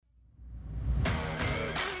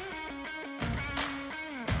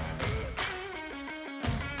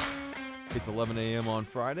It's 11 a.m. on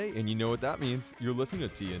Friday, and you know what that means. You're listening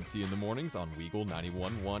to TNT in the mornings on Weagle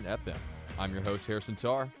 91.1 FM. I'm your host, Harrison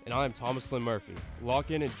Tarr. And I'm Lynn Murphy.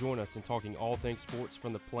 Lock in and join us in talking all things sports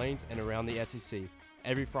from the Plains and around the SEC.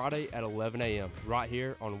 Every Friday at 11 a.m. right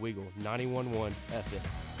here on Weagle 91.1 FM.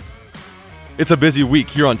 It's a busy week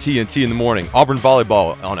here on TNT in the morning. Auburn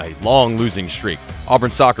volleyball on a long losing streak.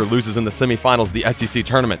 Auburn soccer loses in the semifinals of the SEC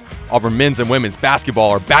tournament. Auburn men's and women's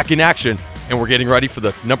basketball are back in action, and we're getting ready for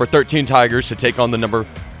the number 13 Tigers to take on the number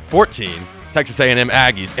 14 Texas A&M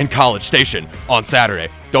Aggies in College Station on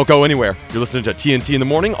Saturday. Don't go anywhere. You're listening to TNT in the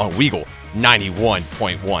morning on Weagle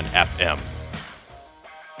 91.1 FM.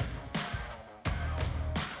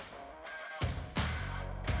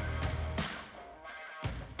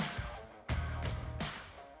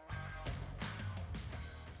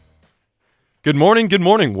 Good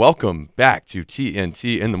morning. Welcome back to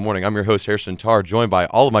TNT in the morning. I'm your host, Harrison Tarr, joined by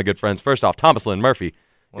all of my good friends. First off, Lynn Murphy.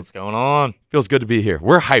 What's going on? Feels good to be here.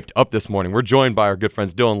 We're hyped up this morning. We're joined by our good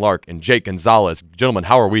friends Dylan Larck and Jake Gonzalez. Gentlemen,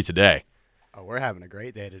 how are we today? Oh, we're having a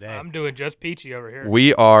great day today. I'm doing just peachy over here.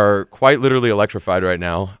 We are quite literally electrified right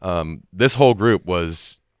now. This whole group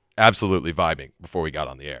was absolutely vibing before we got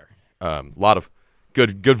on the air. A lot of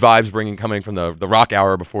good vibes coming from the rock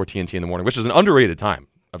hour before TNT in the morning, which is an underrated time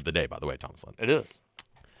of the day, by the way, Lynn. It is.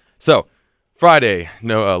 So, Friday,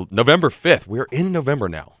 November 5th. We're in November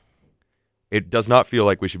now. It does not feel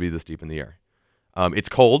like we should be this deep in the year. It's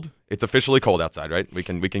cold. It's officially cold outside, right? We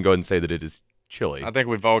can go ahead and say that it is chilly. I think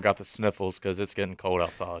we've all got the sniffles because it's getting cold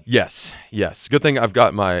outside. Yes. Good thing I've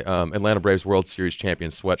got my Atlanta Braves World Series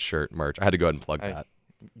champion sweatshirt merch. I had to go ahead and plug that.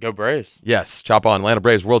 Go Braves. Yes, chop on Atlanta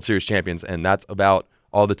Braves World Series champions, and that's about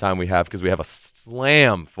all the time we have because we have a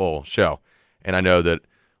slam full show. And I know that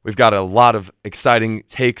we've got a lot of exciting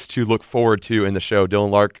takes to look forward to in the show. Dylan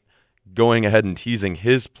Larck going ahead and teasing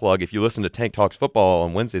his plug. If you listen to Tank Talks Football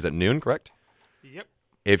on Wednesdays at noon, correct? Yep.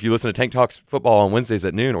 If you listen to Tank Talks Football on Wednesdays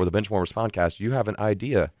at noon or the Benchwarmers podcast, you have an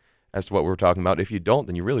idea as to what we're talking about. If you don't,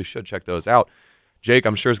 then you really should check those out. Jake,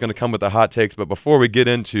 I'm sure, is going to come with the hot takes, but before we get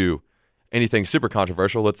into anything super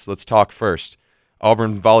controversial, let's talk first.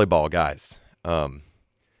 Auburn volleyball, guys.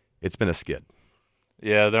 It's been a skid.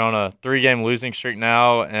 Yeah, they're on a 3-game losing streak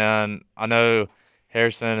now, and I know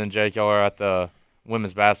Harrison and Jake, y'all are at the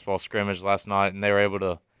women's basketball scrimmage last night, and they were able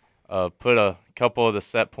to put a couple of the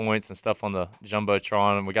set points and stuff on the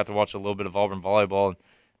Jumbotron, and we got to watch a little bit of Auburn volleyball. And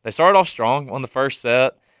they started off strong on the first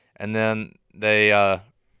set, and then they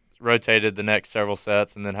rotated the next several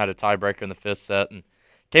sets and then had a tiebreaker in the fifth set and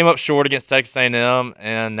came up short against Texas A&M,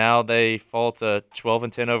 and now they fall to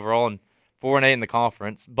 12-10 overall and 4-8 in the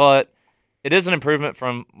conference. But it is an improvement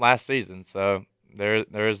from last season, so there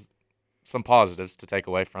is some positives to take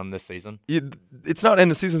away from this season. It's not, and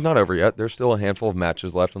the season's not over yet. There's still a handful of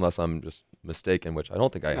matches left, unless I'm just mistaken, which I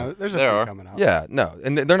don't think I am. No, there's a few coming out. Yeah, no,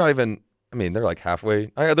 and they're not even. I mean, they're like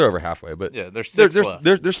halfway. They're over halfway, but yeah, there's six left.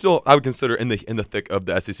 They're still, I would consider, in the thick of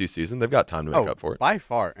the SEC season. They've got time to make up for it by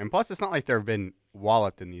far. And plus, it's not like they've been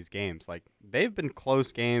walloped in these games. Like, they've been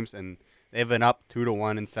close games, and they've been up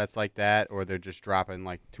 2-1 in sets like that, or they're just dropping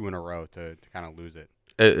like 2 in a row to kind of lose it.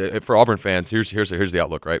 For Auburn fans, here's the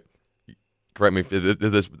outlook, right? Correct me if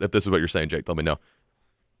this is what you're saying, Jake. Let me know.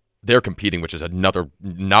 They're competing, which is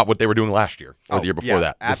not what they were doing last year or the year before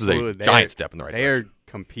that. Absolutely. This is a giant step in the right direction. They are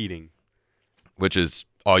competing. Which is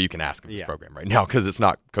all you can ask of this program right now because it's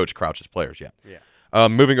not Coach Crouch's players yet. Yeah.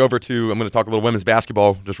 Moving over to, I'm going to talk a little women's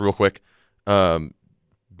basketball just real quick. Be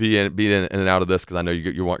in and out of this because I know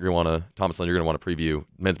you want to, Thomas Lynn, you're going to want to preview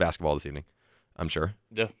men's basketball this evening, I'm sure.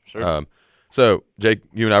 Yeah, sure. So, Jake,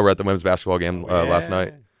 you and I were at the women's basketball game last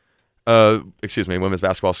night. Women's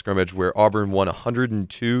basketball scrimmage where Auburn won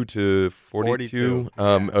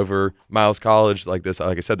 102-42 over Miles College. Like I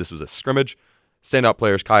said, this was a scrimmage. Standout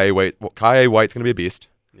players, Kai White. Well, Kai White's going to be a beast.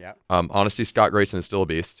 Yeah. Honestly, Scott Grayson is still a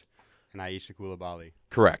beast. And Aisha Coulibaly.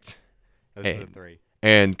 Correct. Those are the three.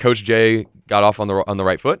 And Coach Jay got off on the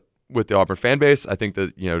right foot with the Auburn fan base. I think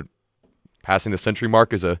that passing the century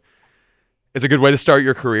mark is a good way to start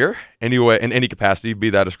your career anyway in any capacity, be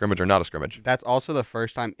that a scrimmage or not a scrimmage. That's also the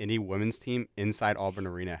first time any women's team inside Auburn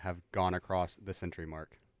Arena have gone across the century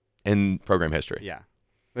mark in program history. Yeah.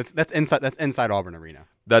 That's inside Auburn Arena.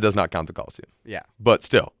 That does not count the Coliseum. Yeah. But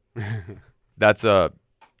still. that's a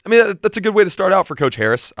good way to start out for Coach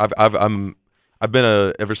Harris. I've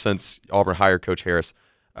been ever since Auburn hired Coach Harris,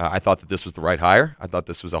 I thought that this was the right hire. I thought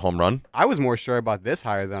this was a home run. I was more sure about this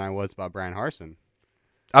hire than I was about Brian Harsin.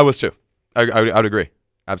 I was too. I would agree.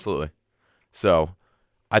 Absolutely. So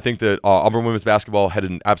I think that Auburn women's basketball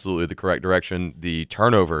headed in absolutely the correct direction. The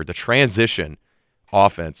turnover, the transition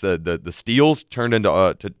offense. The steals turned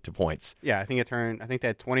into to points. Yeah, I think they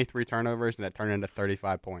had 23 turnovers, and that turned into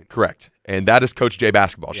 35 points. Correct. And that is Coach J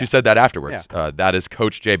basketball. She said that afterwards. Yeah. That is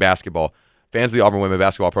Coach J basketball. Fans of the Auburn women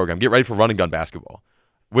basketball program, get ready for run and gun basketball,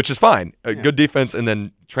 which is fine. Good defense and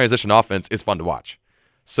then transition offense is fun to watch.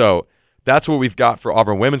 So that's what we've got for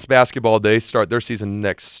Auburn women's basketball. They start their season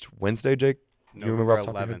next Wednesday, Jake? November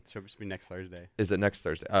 11th. So it's be next Thursday. Is it next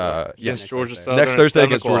Thursday? Against Georgia Southern. Next Thursday at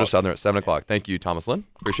against 7 Georgia o'clock. Southern at 7 o'clock. Thank you, Thomas Lynn.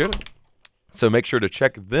 Appreciate it. So make sure to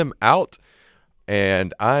check them out.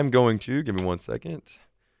 And I'm going to, give me 1 second.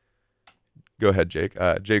 Go ahead, Jake.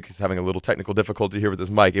 Jake is having a little technical difficulty here with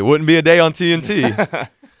his mic. It wouldn't be a day on TNT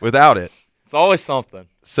without it. It's always something.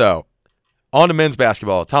 So, on to men's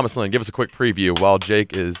basketball. Thomas Lynn, give us a quick preview while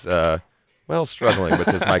Jake is, struggling with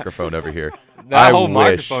his microphone over here. That whole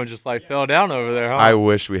microphone just fell down over there, huh? I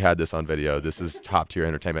wish we had this on video. This is top-tier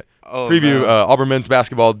entertainment. Preview, Auburn men's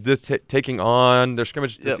basketball. This taking on their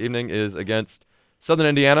scrimmage this evening is against Southern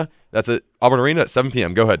Indiana. That's at Auburn Arena at 7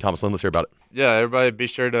 p.m. Go ahead, Thomas Lynn. Let's hear about it. Yeah, everybody be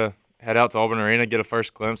sure to head out to Auburn Arena, get a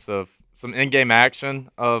first glimpse of some in-game action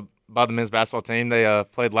by the men's basketball team. They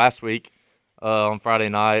played last week on Friday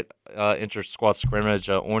night, inter-squad scrimmage,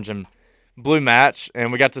 orange and blue match,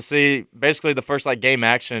 and we got to see basically the first game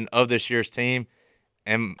action of this year's team.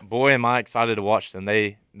 And boy, am I excited to watch them.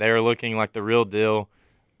 They are looking like the real deal,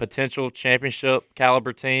 potential championship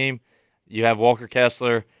caliber team. You have Walker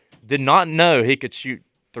Kessler. Did not know he could shoot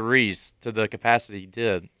threes to the capacity he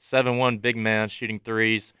did. 7'1" big man shooting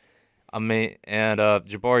threes. And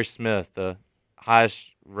Jabari Smith, the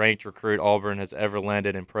highest ranked recruit Auburn has ever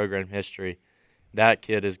landed in program history. That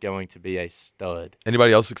kid is going to be a stud.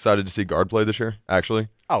 Anybody else excited to see guard play this year, actually?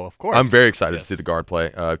 Oh, of course. I'm very excited to see the guard play.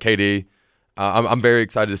 KD, I'm very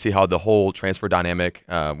excited to see how the whole transfer dynamic,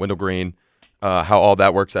 Wendell Green, how all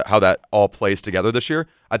that works, how that all plays together this year.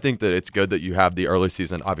 I think that it's good that you have the early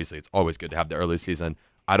season. Obviously, it's always good to have the early season.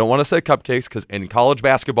 I don't want to say cupcakes because in college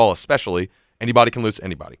basketball especially, anybody can lose to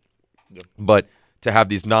anybody. Yep. But to have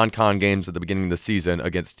these non-con games at the beginning of the season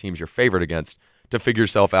against teams you're favored against to figure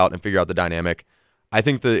yourself out and figure out the dynamic, I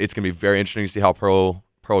think that it's going to be very interesting to see how Pearl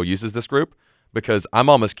uses this group, because I'm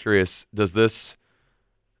almost curious, does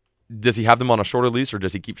he have them on a shorter lease or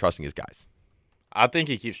does he keep trusting his guys? I think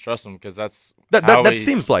he keeps trusting them because that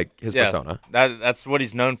seems like his persona. That's what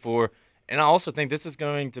he's known for. And I also think this is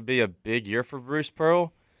going to be a big year for Bruce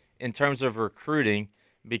Pearl in terms of recruiting,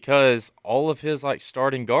 because all of his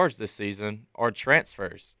starting guards this season are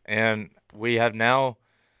transfers. And we have now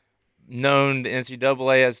known the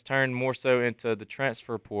NCAA has turned more so into the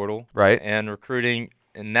transfer portal, right, and recruiting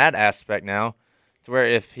in that aspect now, to where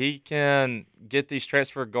if he can get these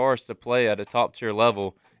transfer guards to play at a top-tier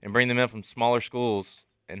level and bring them in from smaller schools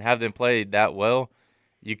and have them play that well,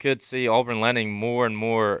 you could see Auburn landing more and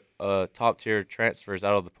more top-tier transfers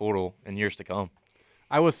out of the portal in years to come.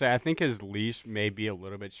 I will say, I think his leash may be a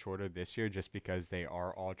little bit shorter this year just because they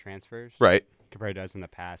are all transfers. Right. Compared to us in the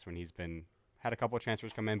past when he's had a couple of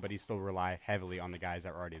transfers come in, but he still relied heavily on the guys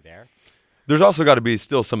that were already there. There's also got to be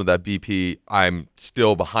still some of that BP, I'm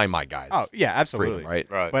still behind my guys. Oh, yeah, absolutely. Freedom,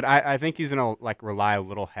 right? Right. But I think he's going to rely a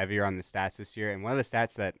little heavier on the stats this year. And one of the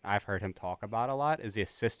stats that I've heard him talk about a lot is the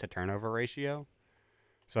assist-to-turnover ratio.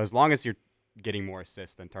 So as long as you're getting more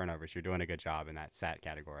assists than turnovers, you're doing a good job in that stat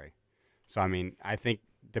category. So, I mean, I think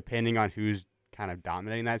depending on who's kind of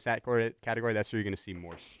dominating that stat category, that's where you're going to see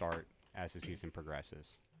more start as the season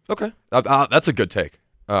progresses. Okay. That's a good take.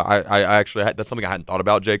 I actually that's something I hadn't thought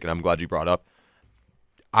about, Jake, and I'm glad you brought up.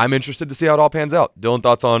 I'm interested to see how it all pans out. Dylan,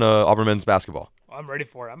 thoughts on Auburn men's basketball? Well, I'm ready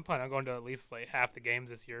for it. I'm planning on going to at least half the games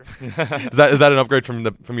this year. Is that an upgrade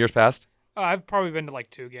from years past? I've probably been to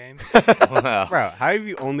 2 games. Wow. Bro, how have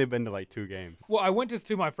you only been to 2 games? Well, I went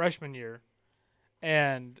to my freshman year,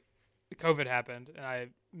 and COVID happened, and I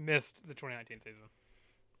missed the 2019 season.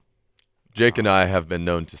 Jake and I have been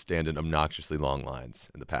known to stand in obnoxiously long lines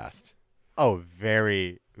in the past. Oh,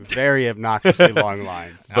 very, very obnoxiously long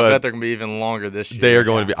lines. I bet they're going to be even longer this year. They are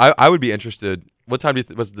going to be. I would be interested. What time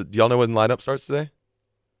do y'all know when the lineup starts today?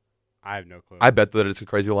 I have no clue. I bet that it's a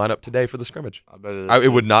crazy lineup today for the scrimmage. I bet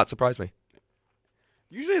it would not surprise me.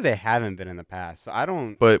 Usually they haven't been in the past, so I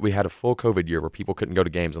don't. But we had a full COVID year where people couldn't go to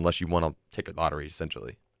games unless you won a ticket lottery,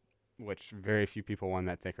 essentially. Which very few people won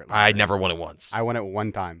that ticket lottery. I never won it once. I won it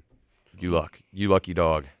one time. You lucky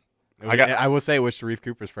dog. I will say it was Sharif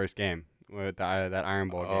Cooper's first game with that Iron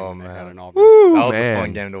Bowl game. Oh, they had man. in Auburn. Woo, that was man. a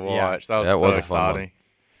fun game to watch. Yeah. That was so a fun exciting.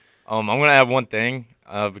 I'm going to add one thing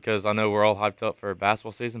because I know we're all hyped up for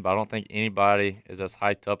basketball season, but I don't think anybody is as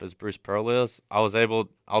hyped up as Bruce Pearl is. I was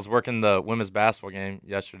working the women's basketball game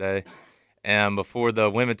yesterday, and before the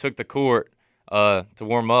women took the court to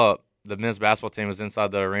warm up, the men's basketball team was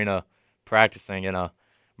inside the arena practicing, and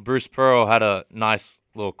Bruce Pearl had a nice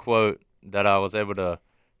little quote that I was able to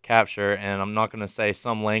capture, and I'm not going to say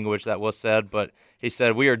some language that was said, but he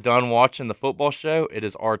said, "We are done watching the football show. It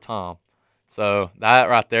is our time." So that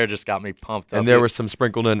right there just got me pumped up. And there were some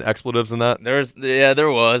sprinkled in expletives in that?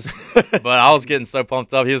 There was. But I was getting so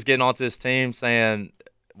pumped up. He was getting onto his team saying,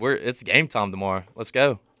 it's game time tomorrow. Let's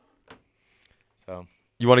go. So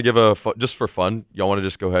You want to give just for fun, y'all want to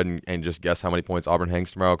just go ahead and just guess how many points Auburn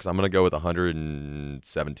hangs tomorrow? Because I'm going to go with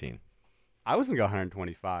 117. I was going to go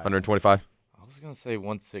 125. 125? I was going to say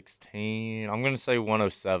 116. I'm going to say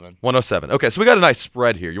 107. 107. Okay, so we got a nice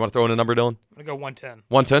spread here. You want to throw in a number, Dylan? I'm going to go 110.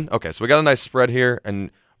 110? Okay, so we got a nice spread here,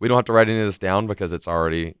 and we don't have to write any of this down because it's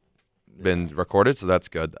already been recorded, so that's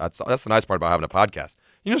good. That's the nice part about having a podcast.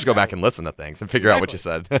 You can just go back and listen to things and figure out what you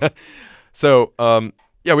said. So,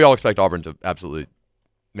 yeah, we all expect Auburn to absolutely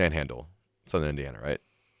manhandle Southern Indiana, right?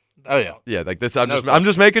 Oh, yeah. Yeah, like this. I'm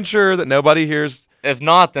just making sure that nobody hears. If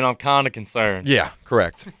not, then I'm kind of concerned. Yeah,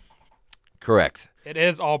 correct. Correct. It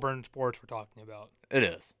is Auburn sports we're talking about. It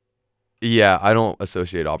is. Yeah, I don't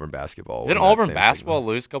associate Auburn basketball. Didn't Auburn basketball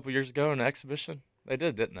lose a couple years ago in an exhibition? They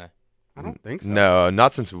did, didn't they? I don't think so. No,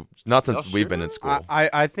 not since we've been in sure? school.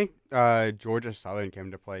 I think Georgia Southern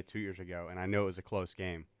came to play 2 years ago, and I know it was a close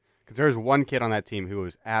game because there was one kid on that team who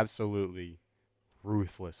was absolutely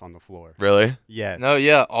ruthless on the floor. Really? Yes. No,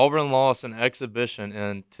 yeah. Auburn lost an exhibition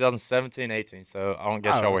in 2017-18, so I don't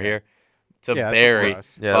guess y'all were here, to Barry.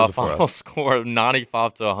 Yeah, a final score of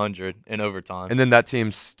 95-100 in overtime. And then that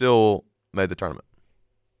team still made the tournament.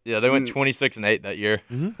 Yeah, they went 26-8 that year.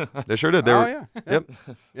 Mm-hmm. They sure did. They yeah. Yep.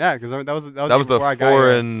 Yeah, because that was the before I got 4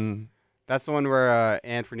 here. and That's the one where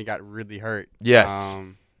Anthony got really hurt. yes.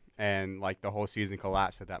 And like the whole season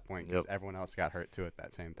collapsed at that point because everyone else got hurt too at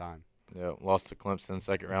that same time. Yeah, lost to Clemson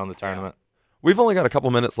second round of the tournament. We've only got a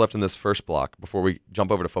couple minutes left in this first block before we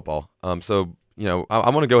jump over to football. So I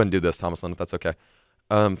want to go ahead and do this, Thomas Lynn, if that's okay.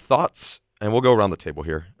 Thoughts, and we'll go around the table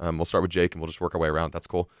here. We'll start with Jake, and we'll just work our way around. That's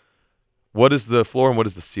cool. What is the floor and what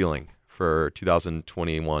is the ceiling for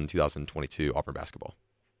 2021-2022 Auburn basketball?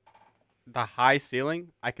 The high ceiling,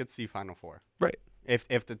 I could see Final Four. Right. If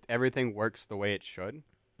everything works the way it should,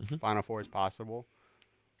 Final Four is possible.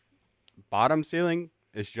 Bottom ceiling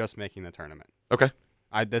is just making the tournament. Okay.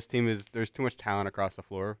 This team there's too much talent across the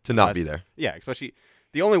floor To not be there. Yeah, especially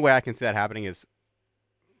the only way I can see that happening is,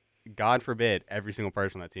 God forbid, every single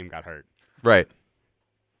person on that team got hurt. Right.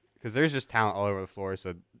 Because there's just talent all over the floor,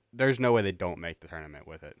 so there's no way they don't make the tournament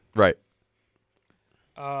with it. Right.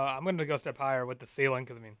 I'm going to go a step higher with the ceiling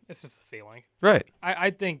because, it's just a ceiling. Right. I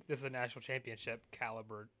think this is a national championship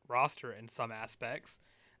caliber roster in some aspects.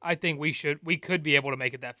 I think we could be able to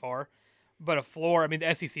make it that far. But a floor,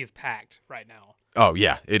 the SEC is packed right now. Oh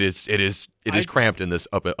yeah, it is cramped in this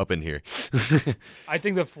up in here. I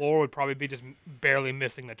think the floor would probably be just barely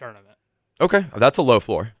missing the tournament. Okay, that's a low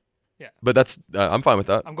floor. Yeah, but that's I'm fine with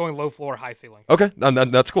that. I'm going low floor, high ceiling. Okay,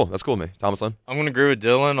 that's cool. That's cool with me, Thomas Lynn. I'm gonna agree with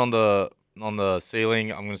Dylan on the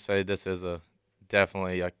ceiling. I'm gonna say this is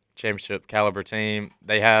definitely a championship caliber team.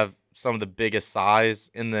 They have some of the biggest size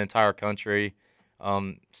in the entire country.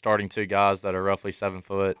 Starting two guys that are roughly 7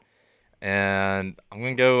 foot. And I'm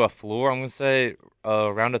going to go a floor. I'm going to say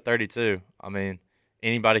round of 32.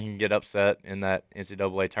 Anybody can get upset in that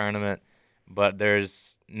NCAA tournament, but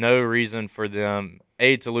there's no reason for them,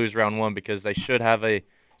 to lose round one because they should have a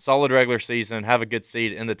solid regular season, have a good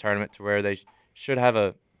seed in the tournament to where they should have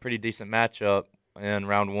a pretty decent matchup in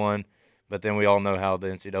round one, but then we all know how the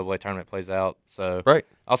NCAA tournament plays out. So right.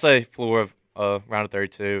 I'll say floor of round of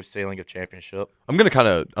 32, ceiling of championship. I'm going to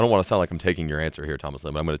I don't want to sound like I'm taking your answer here, Thomas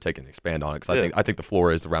Lynn, but I'm going to take and expand on it because I think the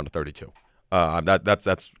floor is the round of 32.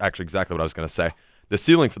 That's actually exactly what I was going to say. The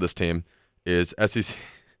ceiling for this team is SEC.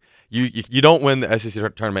 You don't win the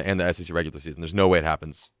SEC tournament and the SEC regular season. There's no way it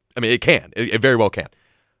happens. It can. It very well can.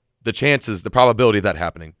 The probability of that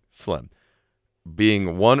happening, slim.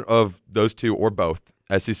 Being one of those two or both,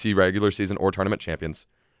 SEC regular season or tournament champions,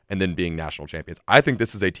 and then being national champions. I think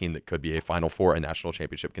this is a team that could be a Final Four and national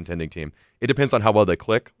championship contending team. It depends on how well they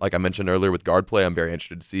click. Like I mentioned earlier with guard play, I'm very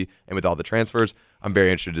interested to see. And with all the transfers, I'm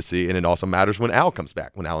very interested to see. And it also matters when Al comes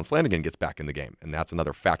back, when Alan Flanagan gets back in the game. And that's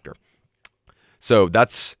another factor. So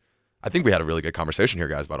I think we had a really good conversation here,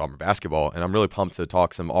 guys, about Auburn basketball. And I'm really pumped to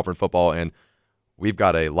talk some Auburn football. And we've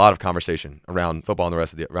got a lot of conversation around football and the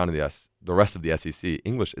rest of the SEC.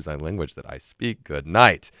 English is a language that I speak. Good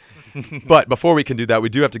night. But before we can do that, we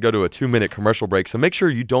do have to go to a 2-minute commercial break. So make sure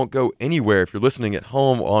you don't go anywhere. If you're listening at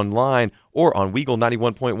home, online, or on Weagle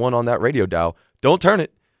 91.1 on that radio dial, don't turn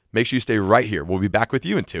it. Make sure you stay right here. We'll be back with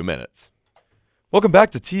you in 2 minutes. Welcome back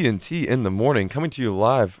to TNT in the morning, coming to you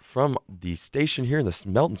live from the station here in the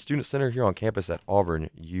Melton Student Center here on campus at Auburn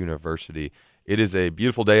University. It is a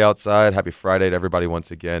beautiful day outside. Happy Friday to everybody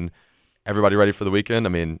once again. Everybody ready for the weekend? I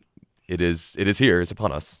mean, it is here. It's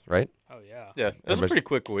upon us, right? Oh yeah. Yeah, it was a pretty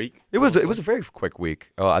quick week. It was a very quick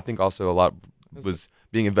week. I think also a lot was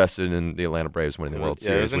being invested in the Atlanta Braves winning the World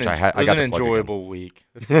Series, which I got to plug an enjoyable week.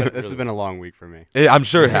 This has been a long week for me. I'm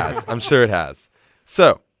sure it has.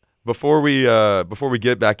 So before we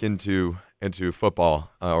get back into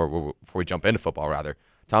football, or before we jump into football rather,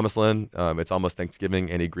 Thomas Lynn, it's almost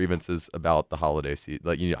Thanksgiving. Any grievances about the holiday season?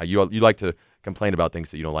 Like you like to complain about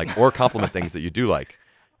things that you don't like, or compliment things that you do like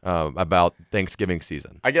about Thanksgiving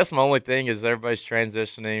season? I guess my only thing is everybody's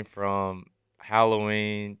transitioning from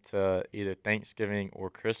Halloween to either Thanksgiving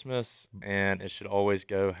or Christmas, and it should always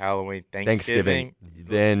go Halloween, Thanksgiving,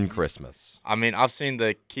 then Christmas. I mean, I've seen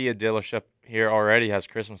the Kia dealership here already has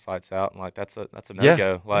Christmas lights out, and like that's a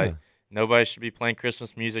no-go. Nobody should be playing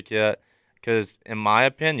Christmas music yet, because in my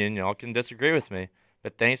opinion, y'all can disagree with me,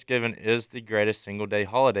 but Thanksgiving is the greatest single-day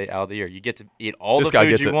holiday out of the year. You get to eat all the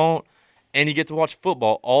food you want, and you get to watch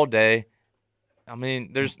football all day. I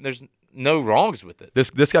mean, there's no wrongs with it. This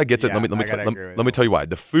guy gets it. Let me tell you why.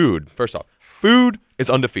 The food, first off, food is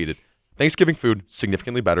undefeated. Thanksgiving food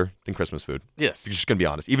significantly better than Christmas food. Yes. You're just gonna be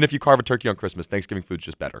honest. Even if you carve a turkey on Christmas, Thanksgiving food's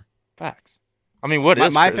just better. Facts. I mean, what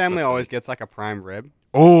is my Christmas family food? always gets like a prime rib.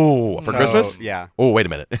 Oh, for Christmas? Yeah. Oh, wait a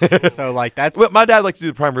minute. So like that's. Well, my dad likes to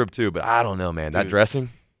do the prime rib too, but I don't know, man. That dressing.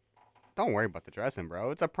 Don't worry about the dressing,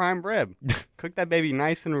 bro. It's a prime rib. Cook that baby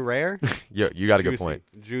nice and rare. Yeah, you got a good point.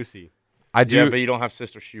 Juicy. I do. Yeah, but you don't have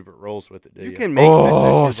Sister Schubert rolls with it, do you? You can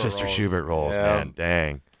make Sister Schubert rolls, Yeah. man.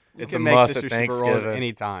 Dang. It's you a can make must Sister at Schubert rolls Thanksgiving.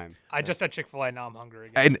 anytime. I just had Chick-fil-A. Now I'm hungry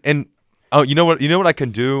again. And oh, you know what I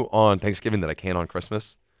can do on Thanksgiving that I can't on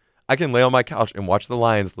Christmas? I can lay on my couch and watch the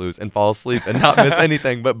Lions lose and fall asleep and not miss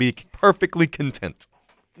anything, but be perfectly content.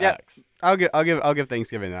 Yeah, I'll give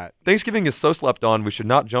Thanksgiving that. Thanksgiving is so slept on. We should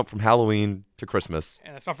not jump from Halloween to Christmas.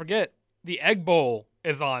 And let's not forget, the Egg Bowl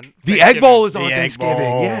is on. The Egg Bowl is on The Egg Thanksgiving.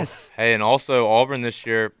 Bowl. Yes. Hey, and also Auburn this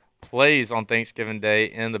year plays on Thanksgiving Day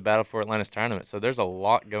in the Battle for Atlantis tournament. So there's a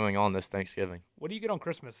lot going on this Thanksgiving. What do you get on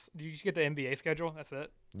Christmas? Do you just get the NBA schedule? That's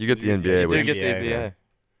it? You get the You NBA, do which, get the NBA.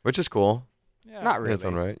 which is cool. Yeah. Not really. That's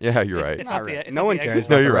all right. Yeah, you're right. It's Not not the- really. it's No not one the Egg cares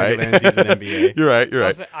Bowl. No, about you're the right. regular season NBA. You're right. You're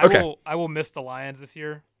right. I will miss the Lions this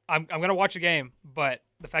year. I'm gonna watch a game, but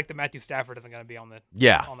the fact that Matthew Stafford isn't gonna be on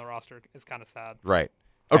the roster is kind of sad. Right.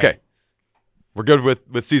 Okay. We're good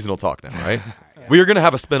with seasonal talk now, right? Yeah. We are going to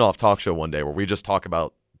have a spin-off talk show one day where we just talk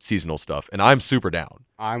about seasonal stuff, and I'm super down.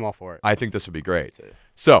 I'm all for it. I think this would be great.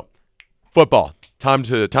 So, football. Time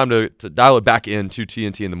to dial it back into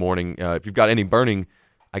TNT in the morning. If you've got any burning,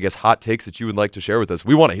 I guess, hot takes that you would like to share with us,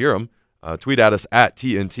 we want to hear them. Tweet at us at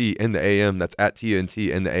TNT in the AM. That's at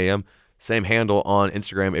TNT in the AM. Same handle on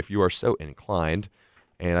Instagram if you are so inclined.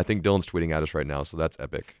 And I think Dylan's tweeting at us right now, so that's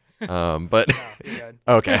epic. But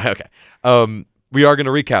okay. We are going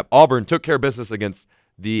to recap. Auburn took care of business against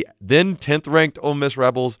the then 10th ranked Ole Miss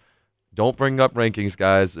Rebels. Don't bring up rankings,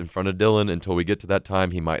 guys, in front of Dylan until we get to that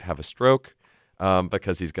time. He might have a stroke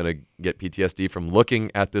because he's going to get PTSD from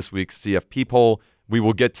looking at this week's CFP poll. We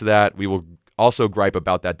will get to that. We will also gripe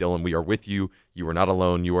about that, Dylan. We are with you. You are not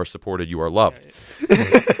alone. You are supported. You are loved.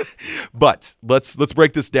 But let's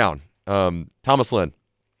break this down. Thomas Lynn,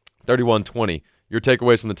 31-20. Your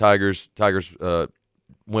takeaways from the Tigers. Tigers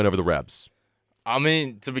win over the Rebs. I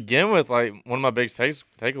mean, to begin with, like one of my biggest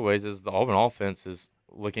takeaways is the Auburn offense is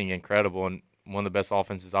looking incredible and one of the best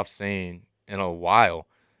offenses I've seen in a while.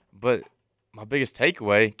 But my biggest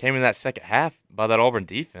takeaway came in that second half by that Auburn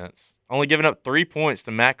defense, only giving up 3 points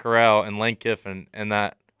to Matt Corral and Lane Kiffin and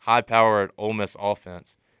that high-powered Ole Miss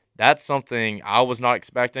offense. That's something I was not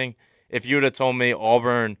expecting. If you would have told me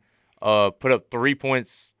Auburn put up 3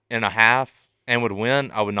 points in a half and would win,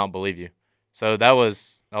 I would not believe you. So that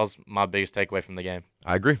was my biggest takeaway from the game.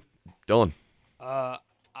 I agree. Dylan.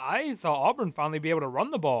 I saw Auburn finally be able to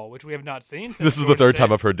run the ball, which we have not seen since This is the Georgia third State.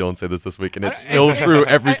 time I've heard Dylan say this week, and it's still true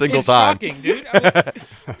every single it's time. Shocking, dude. I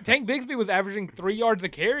mean, Tank Bigsby was averaging 3 yards a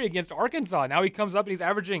carry against Arkansas. Now he comes up and he's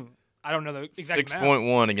averaging, I don't know the exact amount.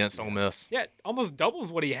 6.1 against Ole Miss. Yeah, almost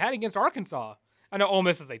doubles what he had against Arkansas. I know Ole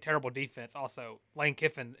Miss is a terrible defense. Also, Lane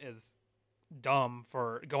Kiffin is dumb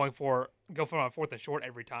for going for a 4th and short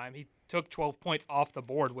every time. He took 12 points off the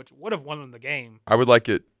board, which would have won them the game. I would like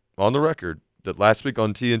it on the record that last week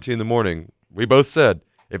on TNT in the morning, we both said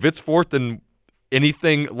if it's 4th and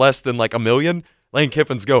anything less than like a million, Lane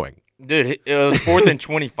Kiffin's going. Dude, it was 4th and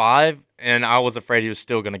 25, and I was afraid he was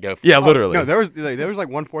still going to go for Yeah, it. literally. No, there was like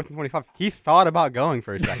 1 4th and 25. He thought about going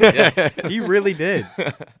for a second. He really did.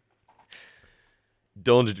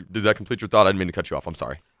 Dylan, did that complete your thought? I didn't mean to cut you off. I'm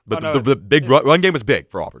sorry. But Oh, no, the big run game was big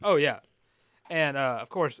for Auburn. Oh yeah, and of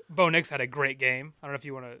course, Bo Nix had a great game. I don't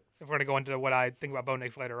know if we're gonna go into what I think about Bo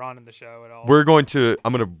Nix later on in the show at all.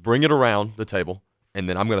 I'm gonna bring it around the table, and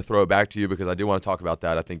then I'm gonna throw it back to you because I do want to talk about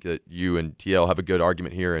that. I think that you and TL have a good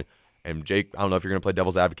argument here, and Jake, I don't know if you're gonna play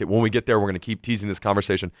devil's advocate. When we get there, we're gonna keep teasing this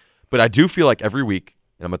conversation. But I do feel like every week,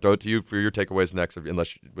 and I'm gonna throw it to you for your takeaways next,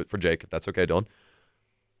 for Jake, if that's okay, Dylan.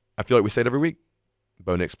 I feel like we say it every week.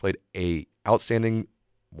 Bo Nix played a outstanding,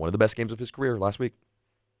 one of the best games of his career last week.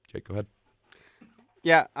 Jake, go ahead.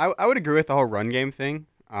 Yeah, I would agree with the whole run game thing.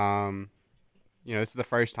 This is the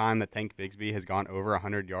first time that Tank Bigsby has gone over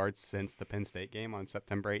 100 yards since the Penn State game on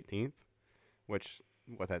September 18th,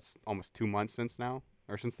 that's almost 2 months since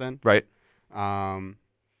then. Right.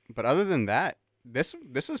 But other than that, this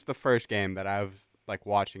is the first game that I was like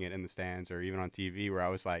watching it in the stands or even on TV where I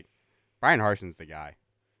was like, Brian Harson's the guy.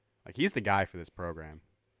 Like, he's the guy for this program.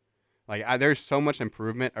 Like, there's so much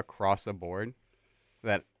improvement across the board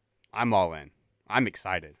that I'm all in. I'm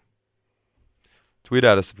excited. Tweet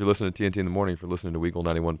at us if you're listening to TNT in the morning. If you're listening to Weagle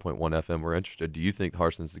 91.1 FM, we're interested. Do you think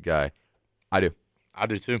Harson's the guy? I do. I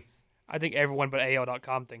do too. I think everyone but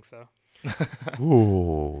AL.com thinks so.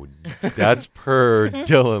 Ooh, that's per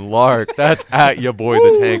Dylan Larck. That's at your boy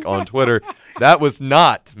the Tank on Twitter. That was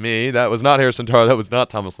not me. That was not Harrison Tarr. That was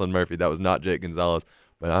not Thomas Lynn Murphy. That was not Jake Gonzalez.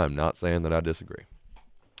 But I'm not saying that I disagree.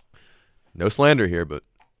 No slander here, but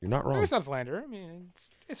you're not wrong. There's not slander. I mean,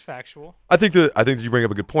 it's factual. I think that you bring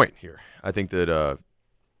up a good point here. I think that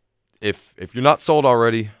if you're not sold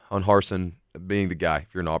already on Harson being the guy,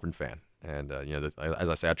 if you're an Auburn fan, and as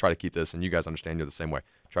I say, I try to keep this, and you guys understand you're the same way.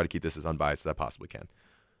 Try to keep this as unbiased as I possibly can.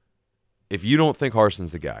 If you don't think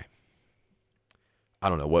Harson's the guy, I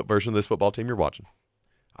don't know what version of this football team you're watching.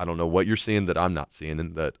 I don't know what you're seeing that I'm not seeing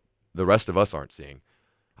and that the rest of us aren't seeing.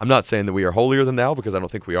 I'm not saying that we are holier than thou because I don't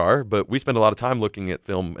think we are, but we spend a lot of time looking at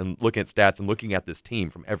film and looking at stats and looking at this team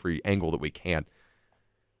from every angle that we can.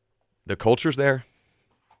 The culture's there.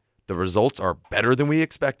 The results are better than we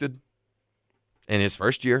expected in his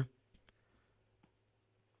first year.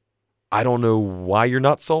 I don't know why you're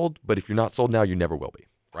not sold, but if you're not sold now, you never will be,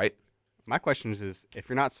 right? My question is, if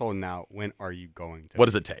you're not sold now, when are you going to? What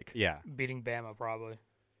does it take? Yeah. Beating Bama, probably.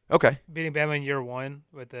 Okay. Beating Bama in year one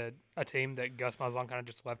with a team that Gus Malzahn kind of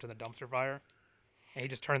just left in the dumpster fire. And he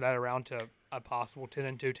just turned that around to a possible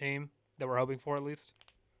 10-2 team that we're hoping for at least.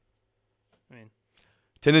 I mean,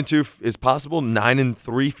 10-2 is possible.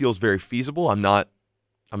 9-3 feels very feasible. I'm yeah.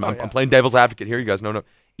 playing devil's advocate here. You guys know.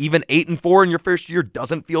 Even 8-4 in your first year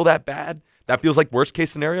doesn't feel that bad. That feels like worst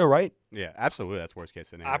case scenario, right? Yeah, absolutely. That's worst case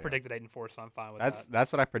scenario. I predicted 8-4, so I'm fine with that.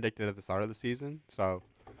 That's what I predicted at the start of the season. So,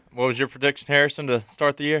 What was your prediction, Harrison, to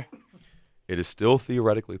start the year? It is still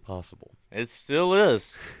theoretically possible. It still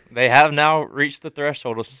is. They have now reached the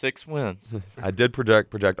threshold of 6 wins. I did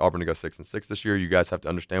project Auburn to go 6-6 this year. You guys have to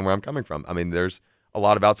understand where I'm coming from. I mean, there's a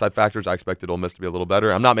lot of outside factors. I expected Ole Miss to be a little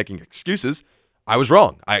better. I'm not making excuses. I was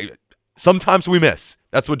wrong. Sometimes we miss.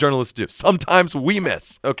 That's what journalists do. Sometimes we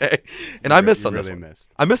miss, okay? And I missed on this one.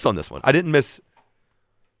 I missed on this one. I didn't miss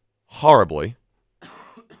horribly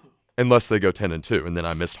unless they go 10-2, and then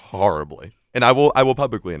I missed horribly. And I will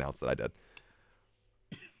publicly announce that I did.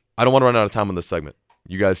 I don't want to run out of time on this segment.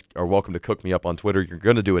 You guys are welcome to cook me up on Twitter. You're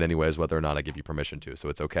going to do it anyways, whether or not I give you permission to, so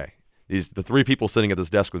it's okay. The 3 people sitting at this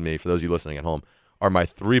desk with me, for those of you listening at home, are my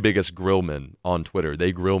 3 biggest grill men on Twitter.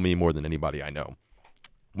 They grill me more than anybody I know,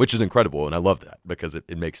 which is incredible, and I love that because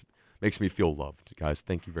it makes me feel loved. Guys,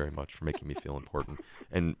 thank you very much for making me feel important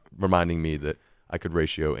and reminding me that I could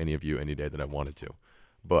ratio any of you any day that I wanted to.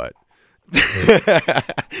 But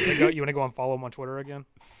You want to go and follow him on Twitter again?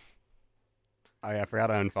 Oh, yeah, I forgot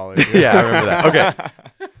to unfollow you. yeah, I remember that.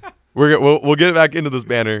 Okay, we'll get back into this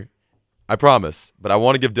banner, I promise. But I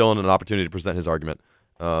want to give Dylan an opportunity to present his argument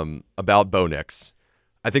about Bo Nix.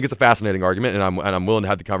 I think it's a fascinating argument, and I'm willing to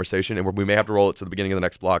have the conversation. And we may have to roll it to the beginning of the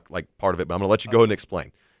next block, like part of it. But I'm going to let you go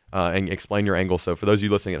ahead and explain your angle. So for those of you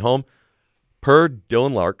listening at home, per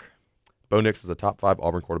Dylan Larck, Bo Nix is a top 5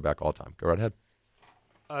 Auburn quarterback all time. Go right ahead.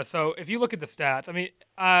 So if you look at the stats, I mean,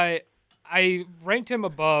 I ranked him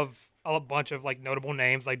above a bunch of like notable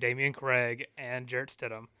names like Damian Craig and Jarrett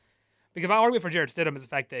Stidham, because my argument for Jarrett Stidham is the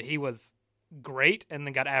fact that he was great and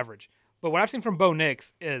then got average. But what I've seen from Bo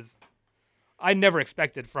Nix is I never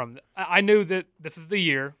expected from. I knew that this is the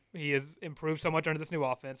year he has improved so much under this new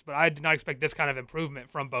offense, but I did not expect this kind of improvement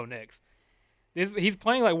from Bo Nix. He's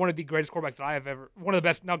playing like one of the greatest quarterbacks that I have ever. One of the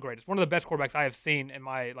best, not greatest, one of the best quarterbacks I have seen in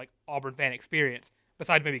my like Auburn fan experience,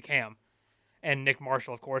 besides maybe Cam and Nick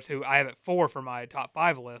Marshall, of course, who I have at 4 for my top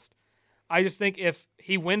 5 list. I just think if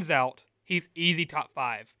he wins out, he's easy top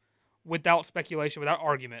 5. without speculation, without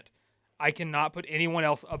argument, I cannot put anyone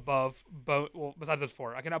else above besides those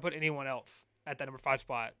 4. I cannot put anyone else at that number 5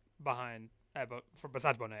 spot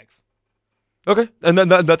besides Bo Nix. Okay, and then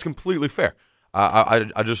that's completely fair.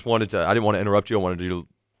 I just wanted to. I didn't want to interrupt you. I wanted you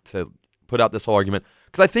to put out this whole argument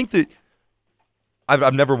because I think that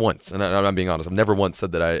I've never once, and I'm being honest, I've never once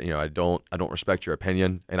said that I don't respect your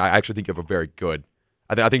opinion, and I actually think you have a very good.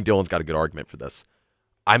 I think Dylan's got a good argument for this.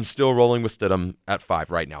 I'm still rolling with Stidham at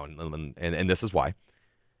 5 right now, and this is why.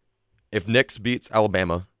 If Nix beats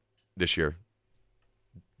Alabama this year,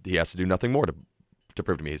 he has to do nothing more to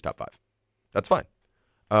prove to me he's top 5. That's fine.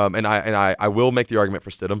 And I will make the argument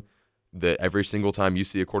for Stidham that every single time you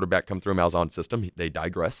see a quarterback come through a Malzahn's system, they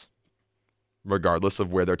digress. Regardless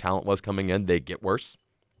of where their talent was coming in, they get worse.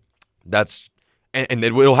 And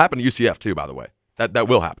it will happen to UCF too, by the way. That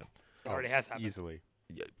will happen. It already has happened. Easily.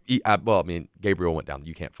 Well, I mean, Gabriel went down.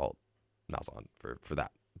 You can't fault Malzahn for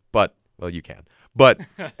that. But, well, you can. But,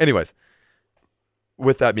 anyways,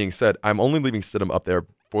 with that being said, I'm only leaving Stidham up there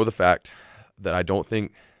for the fact that I don't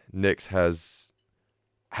think Nix has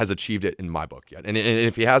achieved it in my book yet. And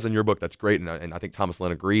if he has in your book, that's great. And I think Thomas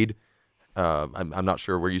Lynn agreed. I'm not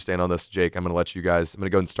sure where you stand on this, Jake. I'm going to let you guys. I'm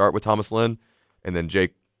going to go and start with Thomas Lynn, and then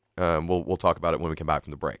Jake, we'll talk about it when we come back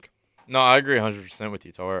from the break. No, I agree 100% with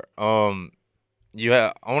you, Tarr. I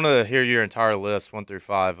want to hear your entire list 1 through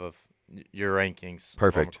 5 of your rankings.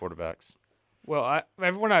 Perfect. Quarterbacks. Well,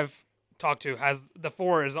 everyone I've talked to has the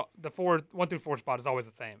 1 through 4 spot is always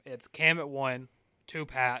the same. It's Cam at 1, 2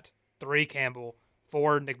 Pat, 3 Campbell,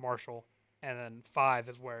 4 Nick Marshall, and then 5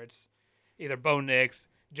 is where it's either Bo Nix,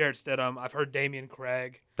 Jarrett Stidham. I've heard Damian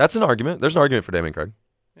Craig. That's an argument. There's an argument for Damian Craig.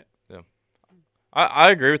 Yeah.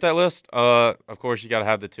 I agree with that list. Of course, you got to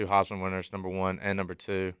have the 2 Heisman winners, number 1 and number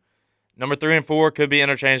 2. Number 3 and 4 could be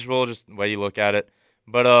interchangeable, just the way you look at it.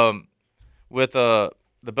 But with the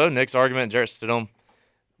Bo Nix argument and Jarrett Stidham,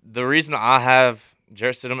 the reason I have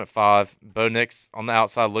Jarrett Stidham at 5, Bo Nix on the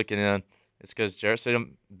outside looking in, is because Jarrett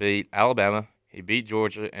Stidham beat Alabama, he beat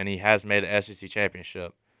Georgia, and he has made an SEC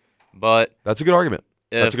championship. But that's a good argument.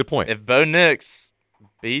 That's a good point. If Bo Nix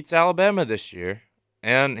beats Alabama this year,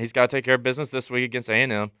 and he's got to take care of business this week against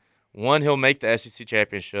A&M, 1, he'll make the SEC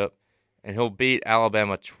championship, and he'll beat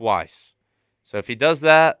Alabama twice. So if he does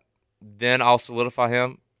that, then I'll solidify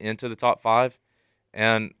him into the top 5,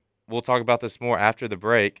 and we'll talk about this more after the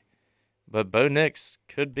break. But Bo Nix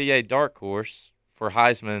could be a dark horse for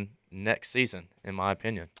Heisman next season, in my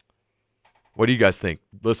opinion. What do you guys think,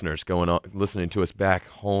 listeners, listening to us back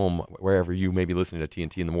home, wherever you may be listening to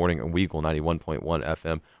TNT in the morning on Weagle 91.1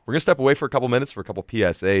 FM? We're going to step away for a couple minutes for a couple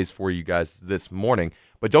PSAs for you guys this morning.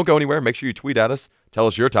 But don't go anywhere. Make sure you tweet at us. Tell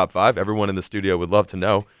us your top 5. Everyone in the studio would love to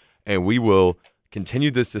know. And we will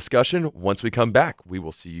continue this discussion once we come back. We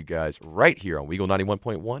will see you guys right here on Weagle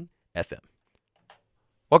 91.1 FM.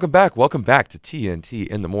 Welcome back to TNT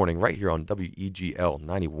in the morning right here on WEGL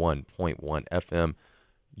 91.1 FM.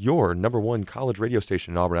 Your number 1 college radio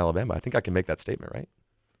station in Auburn, Alabama. I think I can make that statement, right?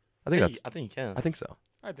 I think you can. I think so.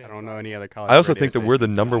 I don't know any other college. I also think that we're the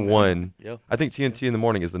number 1. Yeah. I think TNT in the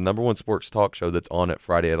morning is the number 1 sports talk show that's on at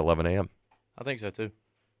Friday at 11 a.m. I think so too.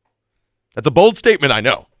 That's a bold statement, I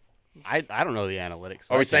know. I don't know the analytics.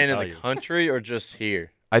 So Are we saying in the country or just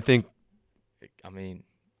here? I think. I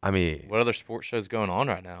mean, what other sports shows going on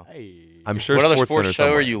right now? Hey. I'm sure. What other sports sports Center show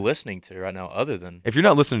somewhere. are you listening to right now other than? If you're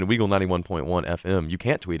not listening to Weagle 91.1 FM, you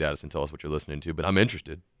can't tweet at us and tell us what you're listening to, but I'm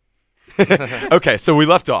interested. Okay, so we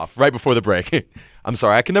left off right before the break. I'm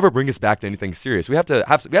sorry, I can never bring us back to anything serious. We have to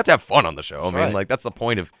have fun on the show. That's right. Like that's the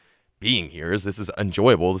point of being here. This is